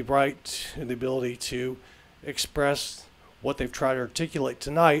process and the right and the ability to express what they've tried to articulate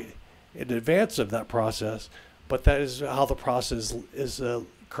tonight in advance of that process, but that is how the process is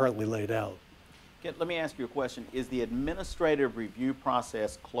currently laid out. Let me ask you a question. Is the administrative review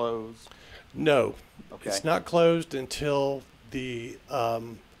process closed? No. Okay. It's not closed until the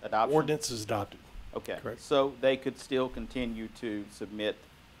ordinance is adopted. Okay. Correct. So they could still continue to submit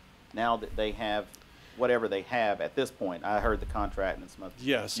now that they have whatever they have at this point. I heard the contract and some.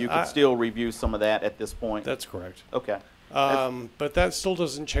 Yes. You could still review some of that at this point? That's correct. Okay. But that still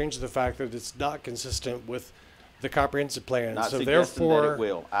doesn't change the fact that it's not consistent with the comprehensive plan. Not so suggesting therefore, that it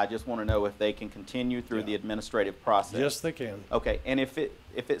will. I just want to know if they can continue through the administrative process. Yes, they can. Okay, and if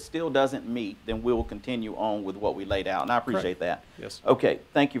it still doesn't meet, then we will continue on with what we laid out, and I appreciate that. Yes. Okay,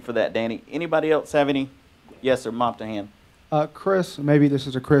 thank you for that, Danny. Anybody else have any? Yes, sir, mop to hand. Chris, maybe this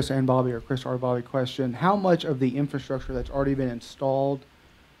is a Chris and Bobby or Chris or Bobby question. How much of the infrastructure that's already been installed,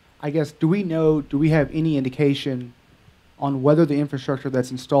 I guess, do we have any indication on whether the infrastructure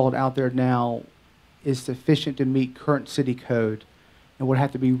that's installed out there now is sufficient to meet current city code and would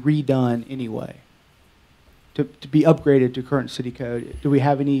have to be redone anyway to be upgraded to current city code? Do we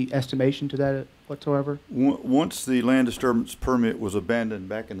have any estimation to that whatsoever? Once the land disturbance permit was abandoned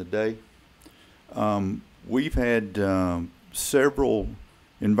back in the day, we've had several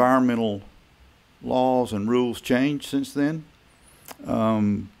environmental laws and rules changed since then.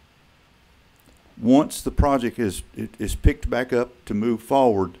 Once the project is picked back up to move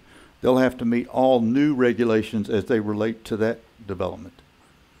forward, they'll have to meet all new regulations as they relate to that development.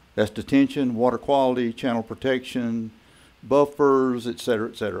 That's detention, water quality, channel protection, buffers, et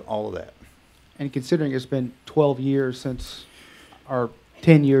cetera, all of that. And considering it's been 12 years since, or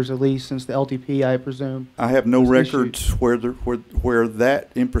 10 years at least, since the LTP, I presume. I have no records where that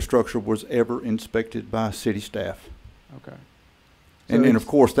infrastructure was ever inspected by city staff. Okay. And of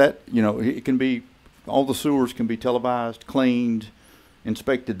course that, it can be, all the sewers can be televised, cleaned,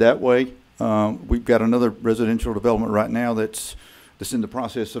 inspected that way. We've got another residential development right now that's in the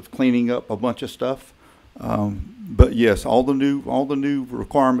process of cleaning up a bunch of stuff. But yes, all the new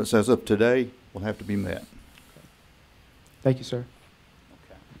requirements as of today will have to be met. Thank you, sir.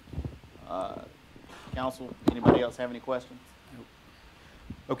 Okay. Council, anybody else have any questions?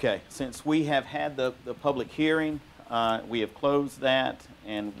 Okay, since we have had the public hearing, we have closed that,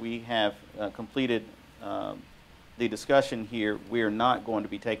 and we have completed the discussion here. We are not going to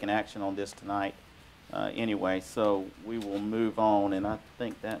be taking action on this tonight anyway, so we will move on, and I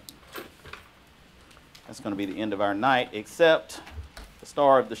think that's going to be the end of our night, except the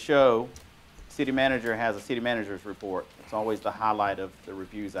star of the show. City manager has a city manager's report. It's always the highlight of the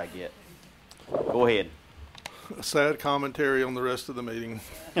reviews I get. Go ahead. A sad commentary on the rest of the meeting.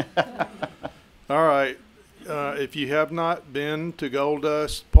 All right. If you have not been to Gold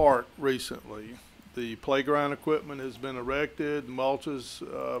Dust Park recently, the playground equipment has been erected, mulch has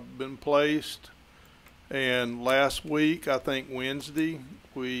been placed, and last week, I think Wednesday,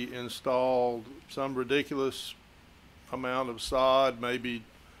 we installed some ridiculous amount of sod, maybe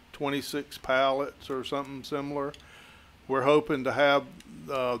 26 pallets or something similar. We're hoping to have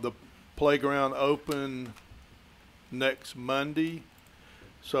the playground open next Monday,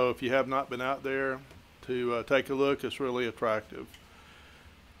 so if you have not been out there to take a look, it's really attractive.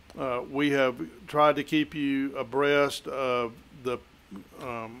 We have tried to keep you abreast of the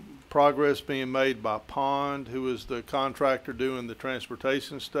progress being made by Pond, who is the contractor doing the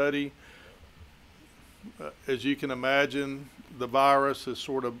transportation study. As you can imagine, the virus has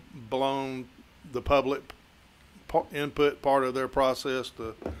sort of blown the public input part of their process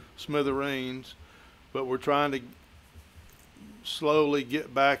to smithereens, but we're trying to slowly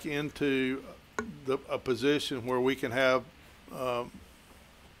get back into a position where we can have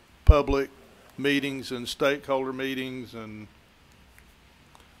public meetings and stakeholder meetings and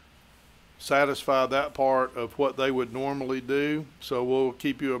satisfy that part of what they would normally do. So we'll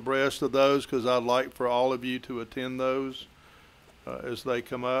keep you abreast of those, because I'd like for all of you to attend those as they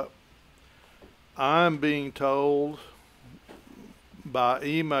come up. I'm being told by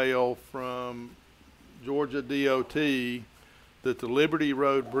email from Georgia DOT that the Liberty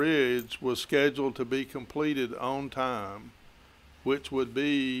Road Bridge was scheduled to be completed on time, which would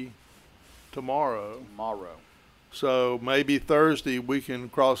be tomorrow. So maybe Thursday we can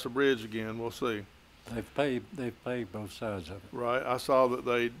cross the bridge again. We'll see. They've paved both sides of it. Right. I saw that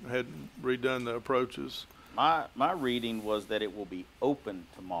they had redone the approaches. My reading was that it will be open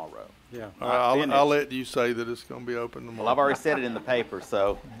tomorrow. Yeah. All right, I'll let you say that it's going to be open tomorrow. Well, I've already said it in the paper,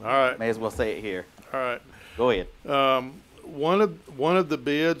 so all right, may as well say it here. All right. Go ahead. One of the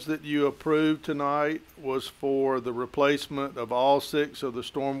bids that you approved tonight was for the replacement of all 6 of the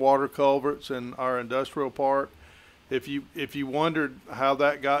stormwater culverts in our industrial park. If you wondered how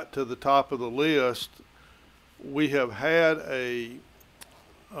that got to the top of the list, we have had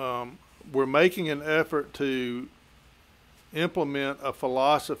we're making an effort to implement a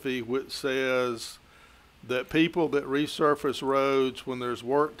philosophy which says that people that resurface roads when there's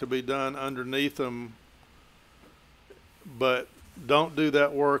work to be done underneath them, but don't do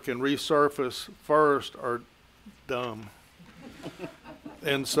that work and resurface first, are dumb.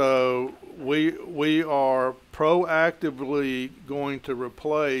 And so we are proactively going to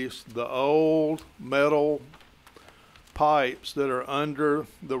replace the old metal pipes that are under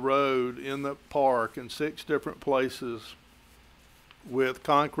the road in the park in 6 different places with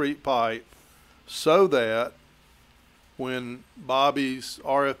concrete pipe, so that when Bobby's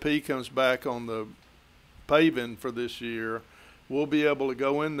RFP comes back on the paving for this year, we'll be able to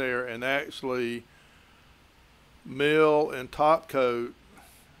go in there and actually mill and top coat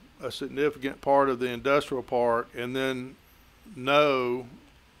a significant part of the industrial park, and then know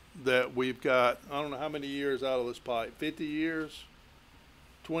that we've got, I don't know how many years out of this pipe, 50 years,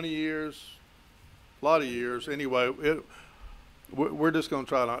 20 years, a lot of years. Anyway, we're just going to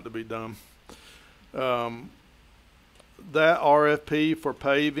try not to be dumb. That RFP for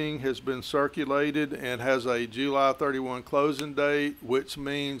paving has been circulated and has a July 31 closing date, which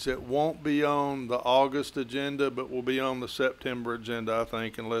means it won't be on the August agenda, but will be on the September agenda, I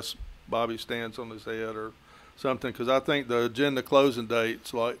think, unless Bobby stands on his head or something, because I think the agenda closing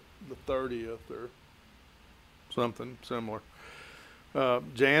date's like the 30th or something similar.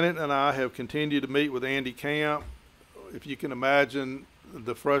 Janet and I have continued to meet with Andy Camp. If you can imagine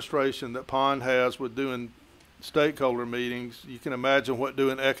the frustration that Pond has with doing stakeholder meetings, you can imagine what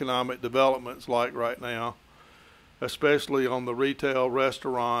doing economic development's like right now, especially on the retail,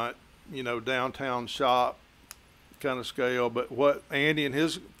 restaurant, downtown shop kind of scale. But what Andy and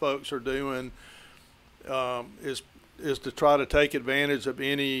his folks are doing is to try to take advantage of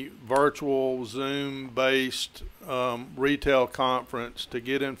any virtual Zoom-based retail conference to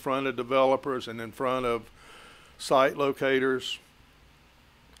get in front of developers and in front of site locators.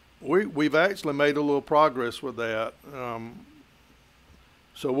 We've actually made a little progress with that.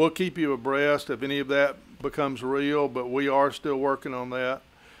 So we'll keep you abreast if any of that becomes real, but we are still working on that.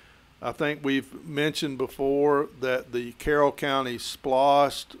 I think we've mentioned before that the Carroll County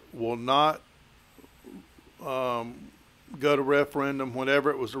SPLOST will not go to referendum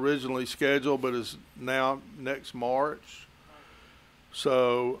whenever it was originally scheduled, but is now next March.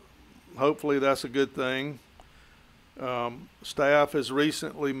 So hopefully that's a good thing. Staff has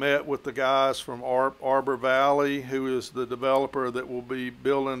recently met with the guys from Arbor Valley, who is the developer that will be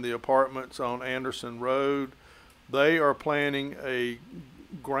building the apartments on Anderson Road. They are planning a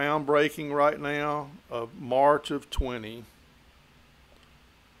groundbreaking right now of March of 20.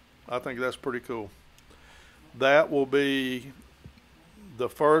 I think that's pretty cool. That will be the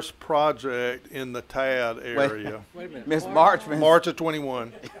first project in the TAD area. Wait a minute. Miss Marchman. March of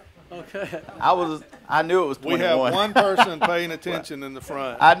 21. Okay. I knew it was 21. We have one person paying attention in the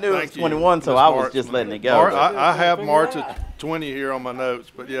front. I knew it was 21, so I was just letting it go. I have March of 20 here on my notes,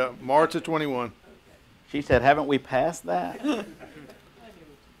 but yeah, March of 21. She said, haven't we passed that?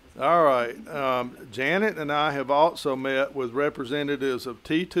 All right. Janet and I have also met with representatives of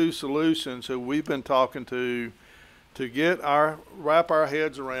T2 Solutions, who we've been talking to wrap our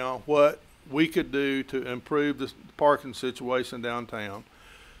heads around what we could do to improve the parking situation downtown.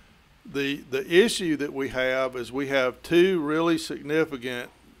 The issue that we have is we have 2 really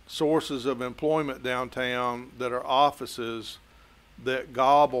significant sources of employment downtown that are offices that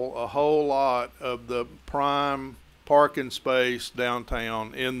gobble a whole lot of the prime parking space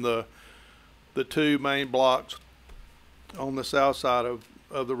downtown in the 2 main blocks on the south side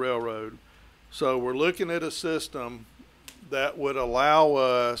of the railroad. So we're looking at a system that would allow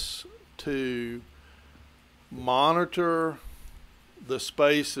us to monitor the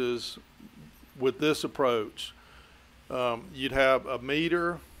spaces with this approach. You'd have a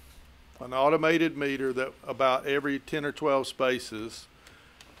meter, an automated meter that about every 10 or 12 spaces,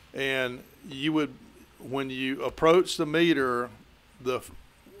 and you would when you approach the meter,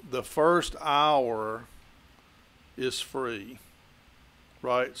 the first hour is free,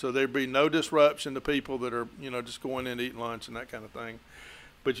 right? So there'd be no disruption to people that are, you know, just going in to eat lunch and that kind of thing.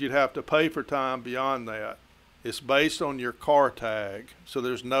 But you'd have to pay for time beyond that. It's based on your car tag, so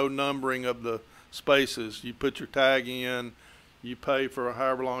there's no numbering of the spaces. You put your tag in, you pay for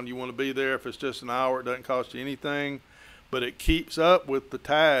however long you want to be there. If it's just an hour, it doesn't cost you anything, but it keeps up with the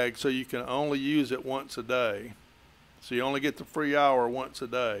tag, so you can only use it once a day. So you only get the free hour once a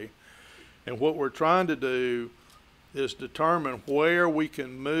day. And what we're trying to do is determine where we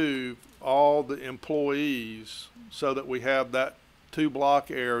can move all the employees so that we have that 2-block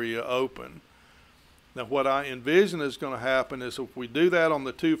area open. Now, what I envision is going to happen is if we do that on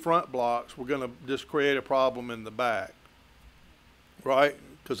the 2 front blocks, we're going to just create a problem in the back, right?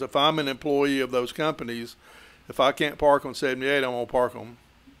 Because if I'm an employee of those companies, if I can't park on 78, I'm going to park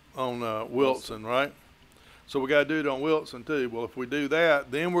on Wilson, right? So we got to do it on Wilson too. Well, if we do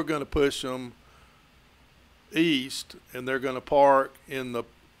that, then we're going to push them east, and they're going to park in the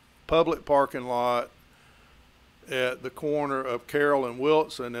public parking lot at the corner of Carroll and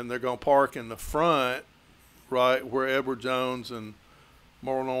Wilson, and they're going to park in the front, right, where Edward Jones and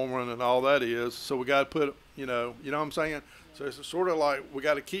Moral Norman and all that is. So we got to put, you know what I'm saying? So it's sort of like we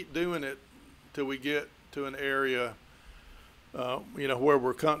got to keep doing it till we get to an area, you know, where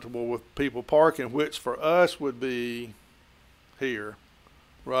we're comfortable with people parking, which for us would be here,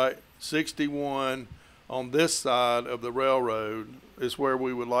 right? 61 on this side of the railroad is where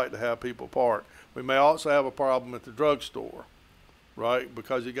we would like to have people park. We may also have a problem at the drugstore, right?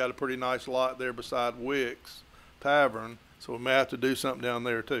 Because you got a pretty nice lot there beside Wick's Tavern, so we may have to do something down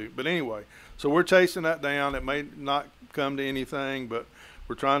there too. But anyway, so we're chasing that down. It may not come to anything, but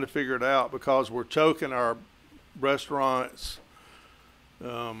we're trying to figure it out because we're choking our restaurants,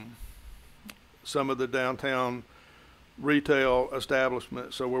 some of the downtown retail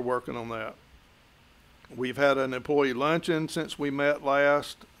establishments, so we're working on that. We've had an employee luncheon since we met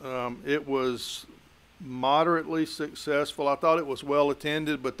last. It was moderately successful. I thought it was well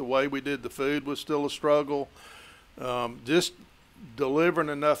attended, but the way we did the food was still a struggle. Just delivering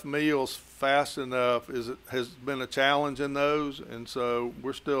enough meals fast enough has been a challenge in those, and so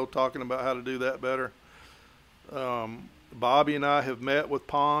we're still talking about how to do that better. Bobby and I have met with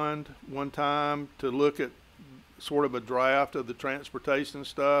Pond one time to look at sort of a draft of the transportation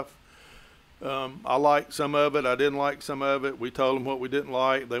stuff. I liked some of it. I didn't like some of it. We told them what we didn't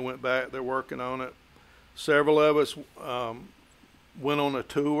like. They went back. They're working on it. Several of us went on a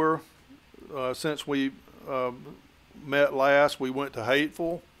tour. Since we met last, we went to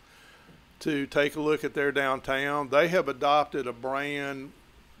Hateful to take a look at their downtown. They have adopted a brand.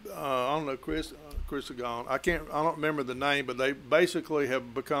 I don't know, Chris is gone. I don't remember the name, but they basically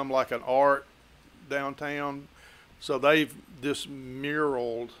have become like an art downtown. So they've just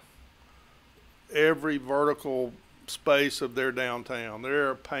muraled every vertical space of their downtown. There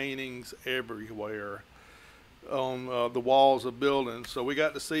are paintings everywhere on the walls of buildings. So we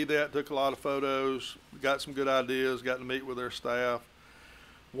got to see that, took a lot of photos, got some good ideas, got to meet with their staff.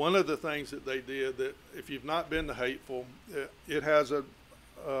 One of the things that they did, that if you've not been to Hateful, it has a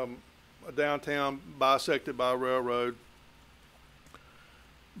downtown bisected by a railroad.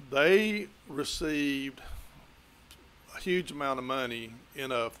 They received a huge amount of money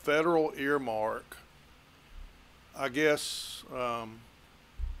in a federal earmark, I guess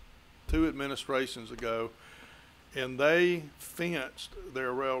 2 administrations ago, and they fenced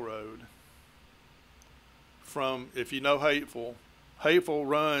their railroad from, if you know Hateful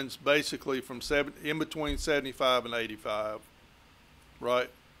runs basically from in between 75 and 85, right,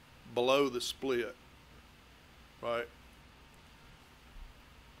 below the split, right?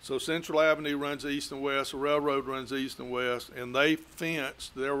 So Central Avenue runs east and west, the railroad runs east and west, and they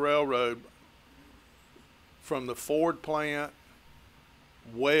fenced their railroad from the Ford plant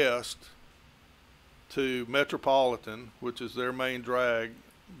west to Metropolitan, which is their main drag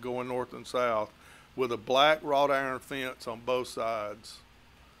going north and south, with a black wrought iron fence on both sides.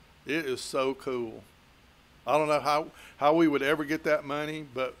 It is so cool. I don't know how we would ever get that money,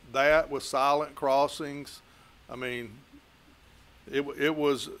 but that with silent crossings, I mean, it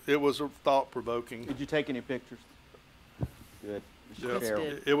was thought-provoking. Did you take any pictures? Good.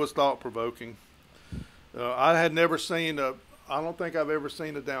 Yeah, it was thought-provoking. I had never seen I don't think I've ever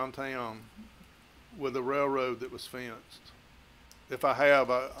seen a downtown with a railroad that was fenced. If I have,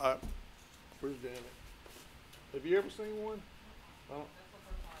 where's Janet? Have you ever seen one?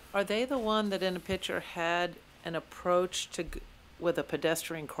 Are they the one that in a picture had an approach with a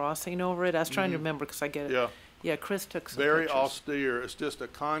pedestrian crossing over it? I was trying to remember because I get it. Yeah. Yeah, Chris took some very pictures. Austere. It's just a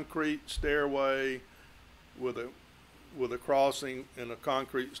concrete stairway with a crossing and a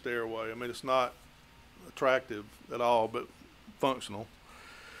concrete stairway. I mean, it's not attractive at all, but functional.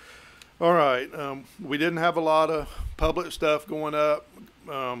 All right, we didn't have a lot of public stuff going up.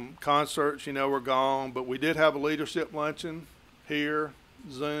 Concerts, you know, were gone, but we did have a leadership luncheon here,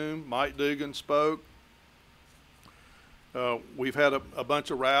 Zoom. Mike Dugan spoke. We've had a bunch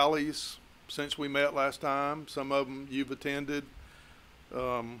of rallies since we met last time. Some of them you've attended.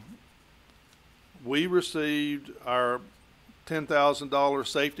 We received our $10,000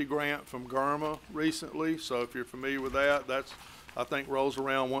 safety grant from GERMA recently. So if you're familiar with that, that's, I think, rolls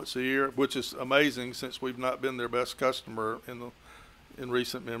around once a year, which is amazing since we've not been their best customer in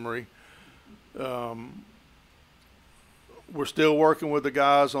recent memory. We're still working with the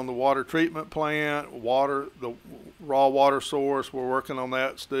guys on the water treatment plant, the raw water source. We're working on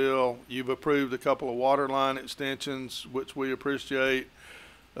that still. You've approved a couple of water line extensions, which we appreciate.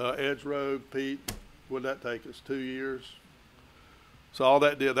 Edge Road, Pete, would that take us 2 years? So all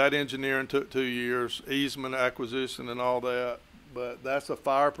that engineering took 2 years, easement acquisition and all that. But that's a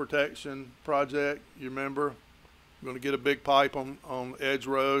fire protection project, you remember? We're going to get a big pipe on Edge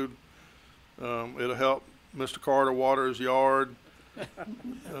Road. It'll help Mr. Carter water his yard.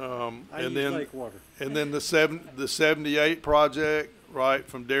 And then the 78 project, right,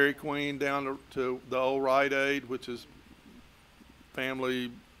 from Dairy Queen down to the old Rite Aid, which is Family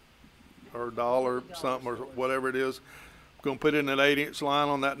or Dollar something or whatever it is. Going to put in an 8-inch line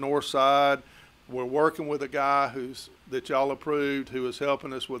on that north side. We're working with a guy that y'all approved who is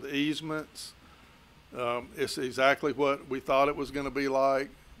helping us with easements. It's exactly what we thought it was going to be like,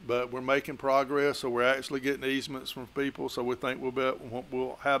 but we're making progress. So we're actually getting easements from people. So we think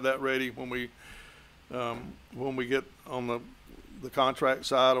we'll have that ready when we get on the contract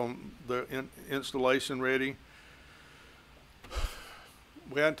side on the installation ready.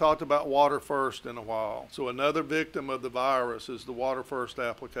 We hadn't talked about Water First in a while. So another victim of the virus is the Water First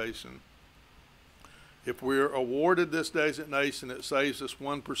application. If we're awarded this designation, it saves us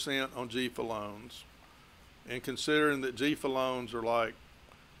 1% on GFA loans. And considering that GFA loans are like,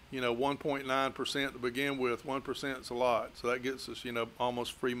 1.9% to begin with, 1% is a lot. So that gets us,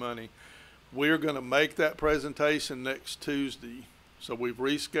 almost free money. We're going to make that presentation next Tuesday. So we've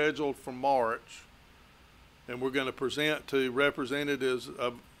rescheduled for March. And we're going to present to representatives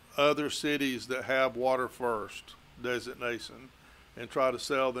of other cities that have Water First designation and try to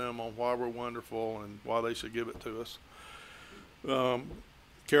sell them on why we're wonderful and why they should give it to us.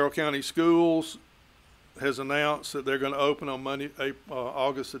 Carroll County Schools has announced that they're going to open on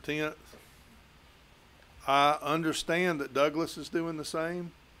August the 10th. I understand that Douglas is doing the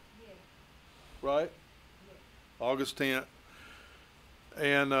same, right? August 10th.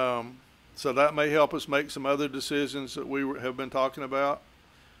 And so that may help us make some other decisions that we have been talking about.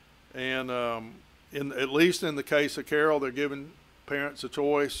 And at least in the case of Carroll, they're giving parents a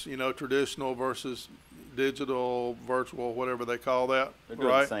choice, traditional versus digital, virtual, whatever they call that. They're doing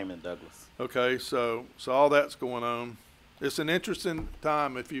the same in Douglas. Okay, so all that's going on. It's an interesting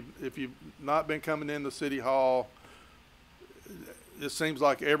time. If you've not been coming into City Hall, it seems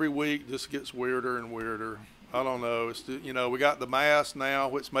like every week just gets weirder and weirder. I don't know. It's, we got the mask now,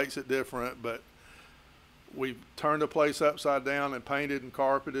 which makes it different, but we've turned the place upside down and painted and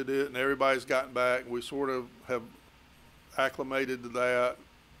carpeted it, and everybody's gotten back. We sort of have acclimated to that.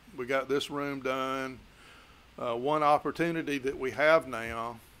 We got this room done. One opportunity that we have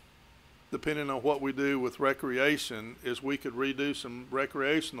now, depending on what we do with recreation, is we could redo some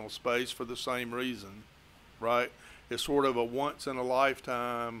recreational space for the same reason, right? It's sort of a once in a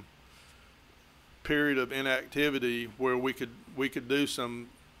lifetime period of inactivity where we could do some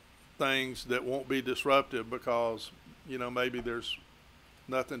things that won't be disruptive because maybe there's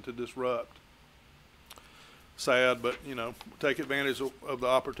nothing to disrupt. Sad, but take advantage of the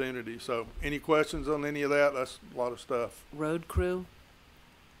opportunity. So any questions on any of that? That's a lot of stuff. Road crew,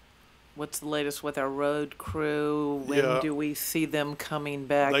 what's the latest with our road crew? When do we see them coming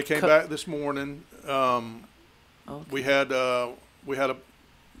back? They came back this morning. Okay. We had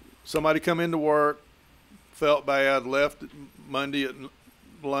somebody come into work, felt bad, left Monday at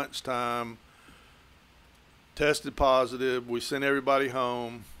lunchtime, tested positive. We sent everybody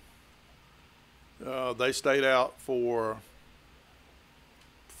home. They stayed out for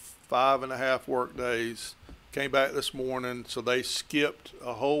 5.5 work days, came back this morning, so they skipped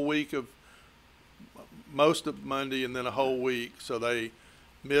a whole week of most of Monday and then a whole week. So they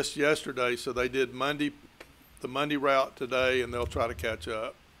missed yesterday, so they did the Monday route today, and they'll try to catch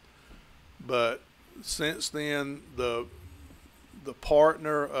up. But since then, the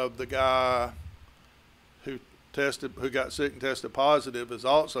partner of the guy who got sick and tested positive has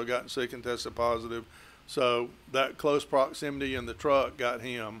also gotten sick and tested positive. So that close proximity in the truck got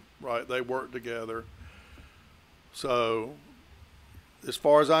him, right? They worked together. So as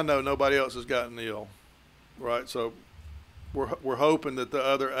far as I know, nobody else has gotten ill, right? So we're hoping that the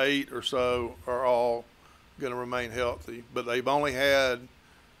other 8 or so are all going to remain healthy, but they've only had,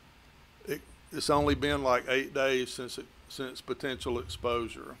 it's only been like 8 days since potential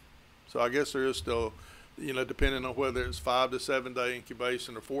exposure. So I guess there is still, you know, depending on whether it's 5 to 7 day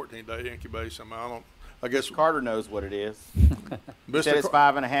incubation or 14-day incubation. I guess Carter knows what it is. He said it's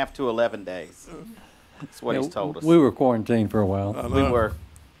 5.5 to 11 days. That's what he's told us. We were quarantined for a while. We were.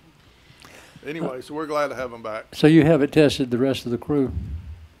 Anyway, so we're glad to have them back. So you haven't tested the rest of the crew?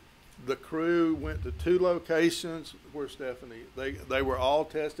 The crew went to 2 locations. Where's Stephanie? They were all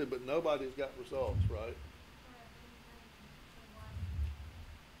tested, but nobody's got results, right?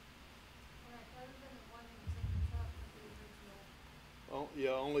 Oh, yeah,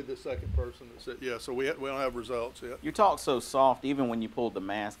 only the second person that said, yeah, so we don't have results yet. You talk so soft, even when you pulled the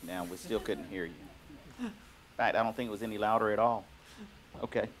mask down, we still couldn't hear you. In fact, I don't think it was any louder at all.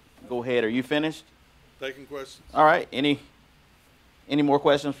 Okay, go ahead. Are you finished? Taking questions. All right, any more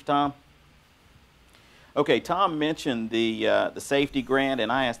questions for Tom? Okay, Tom mentioned the safety grant,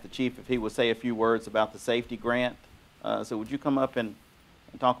 and I asked the chief if he would say a few words about the safety grant. So would you come up and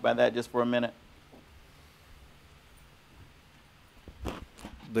talk about that just for a minute?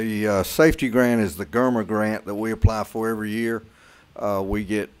 The safety grant is the GERMA grant that we apply for every year. We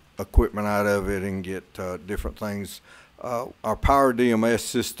get equipment out of it and get different things. Our Power DMS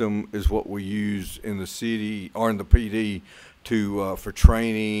system is what we use in the city or in the PD for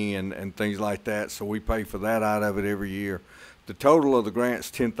training and things like that. So we pay for that out of it every year. The total of the grant's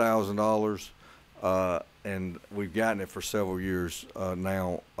 $10,000, and we've gotten it for several years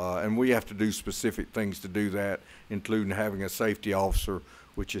now. And we have to do specific things to do that, including having a safety officer,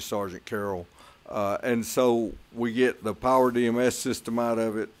 which is Sergeant Carroll. And so we get the Power DMS system out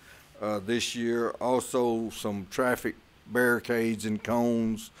of it this year. Also some traffic barricades and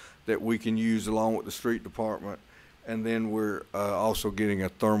cones that we can use along with the street department. And then we're also getting a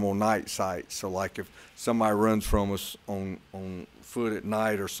thermal night sight. So like if somebody runs from us on foot at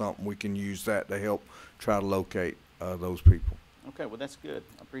night or something, we can use that to help try to locate those people. Okay, well that's good.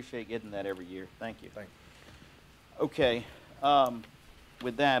 I appreciate getting that every year. Thank you. Thank you. Okay.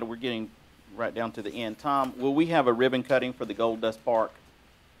 With that, we're getting right down to the end. Tom, will we have a ribbon cutting for the Gold Dust Park?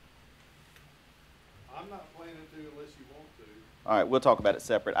 I'm not planning to unless you want to. All right, we'll talk about it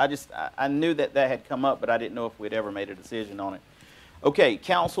separate. I knew that had come up, but I didn't know if we'd ever made a decision on it. Okay,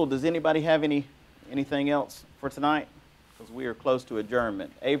 council, does anybody have anything else for tonight? Because we are close to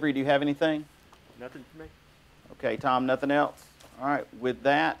adjournment. Avery, do you have anything? Nothing for me. Okay, Tom, nothing else? All right, with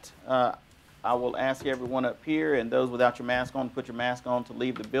that, I will ask everyone up here and those without your mask on to put your mask on to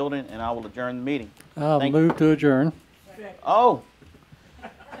leave the building, and I will adjourn the meeting. I'll move to adjourn. Oh.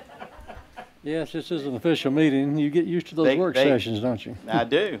 Yes, this is an official meeting. You get used to those work sessions, don't you? I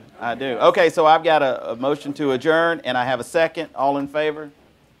do. Okay, so I've got a motion to adjourn, and I have a second. All in favor?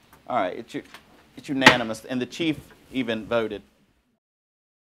 All right, it's unanimous, and the chief even voted.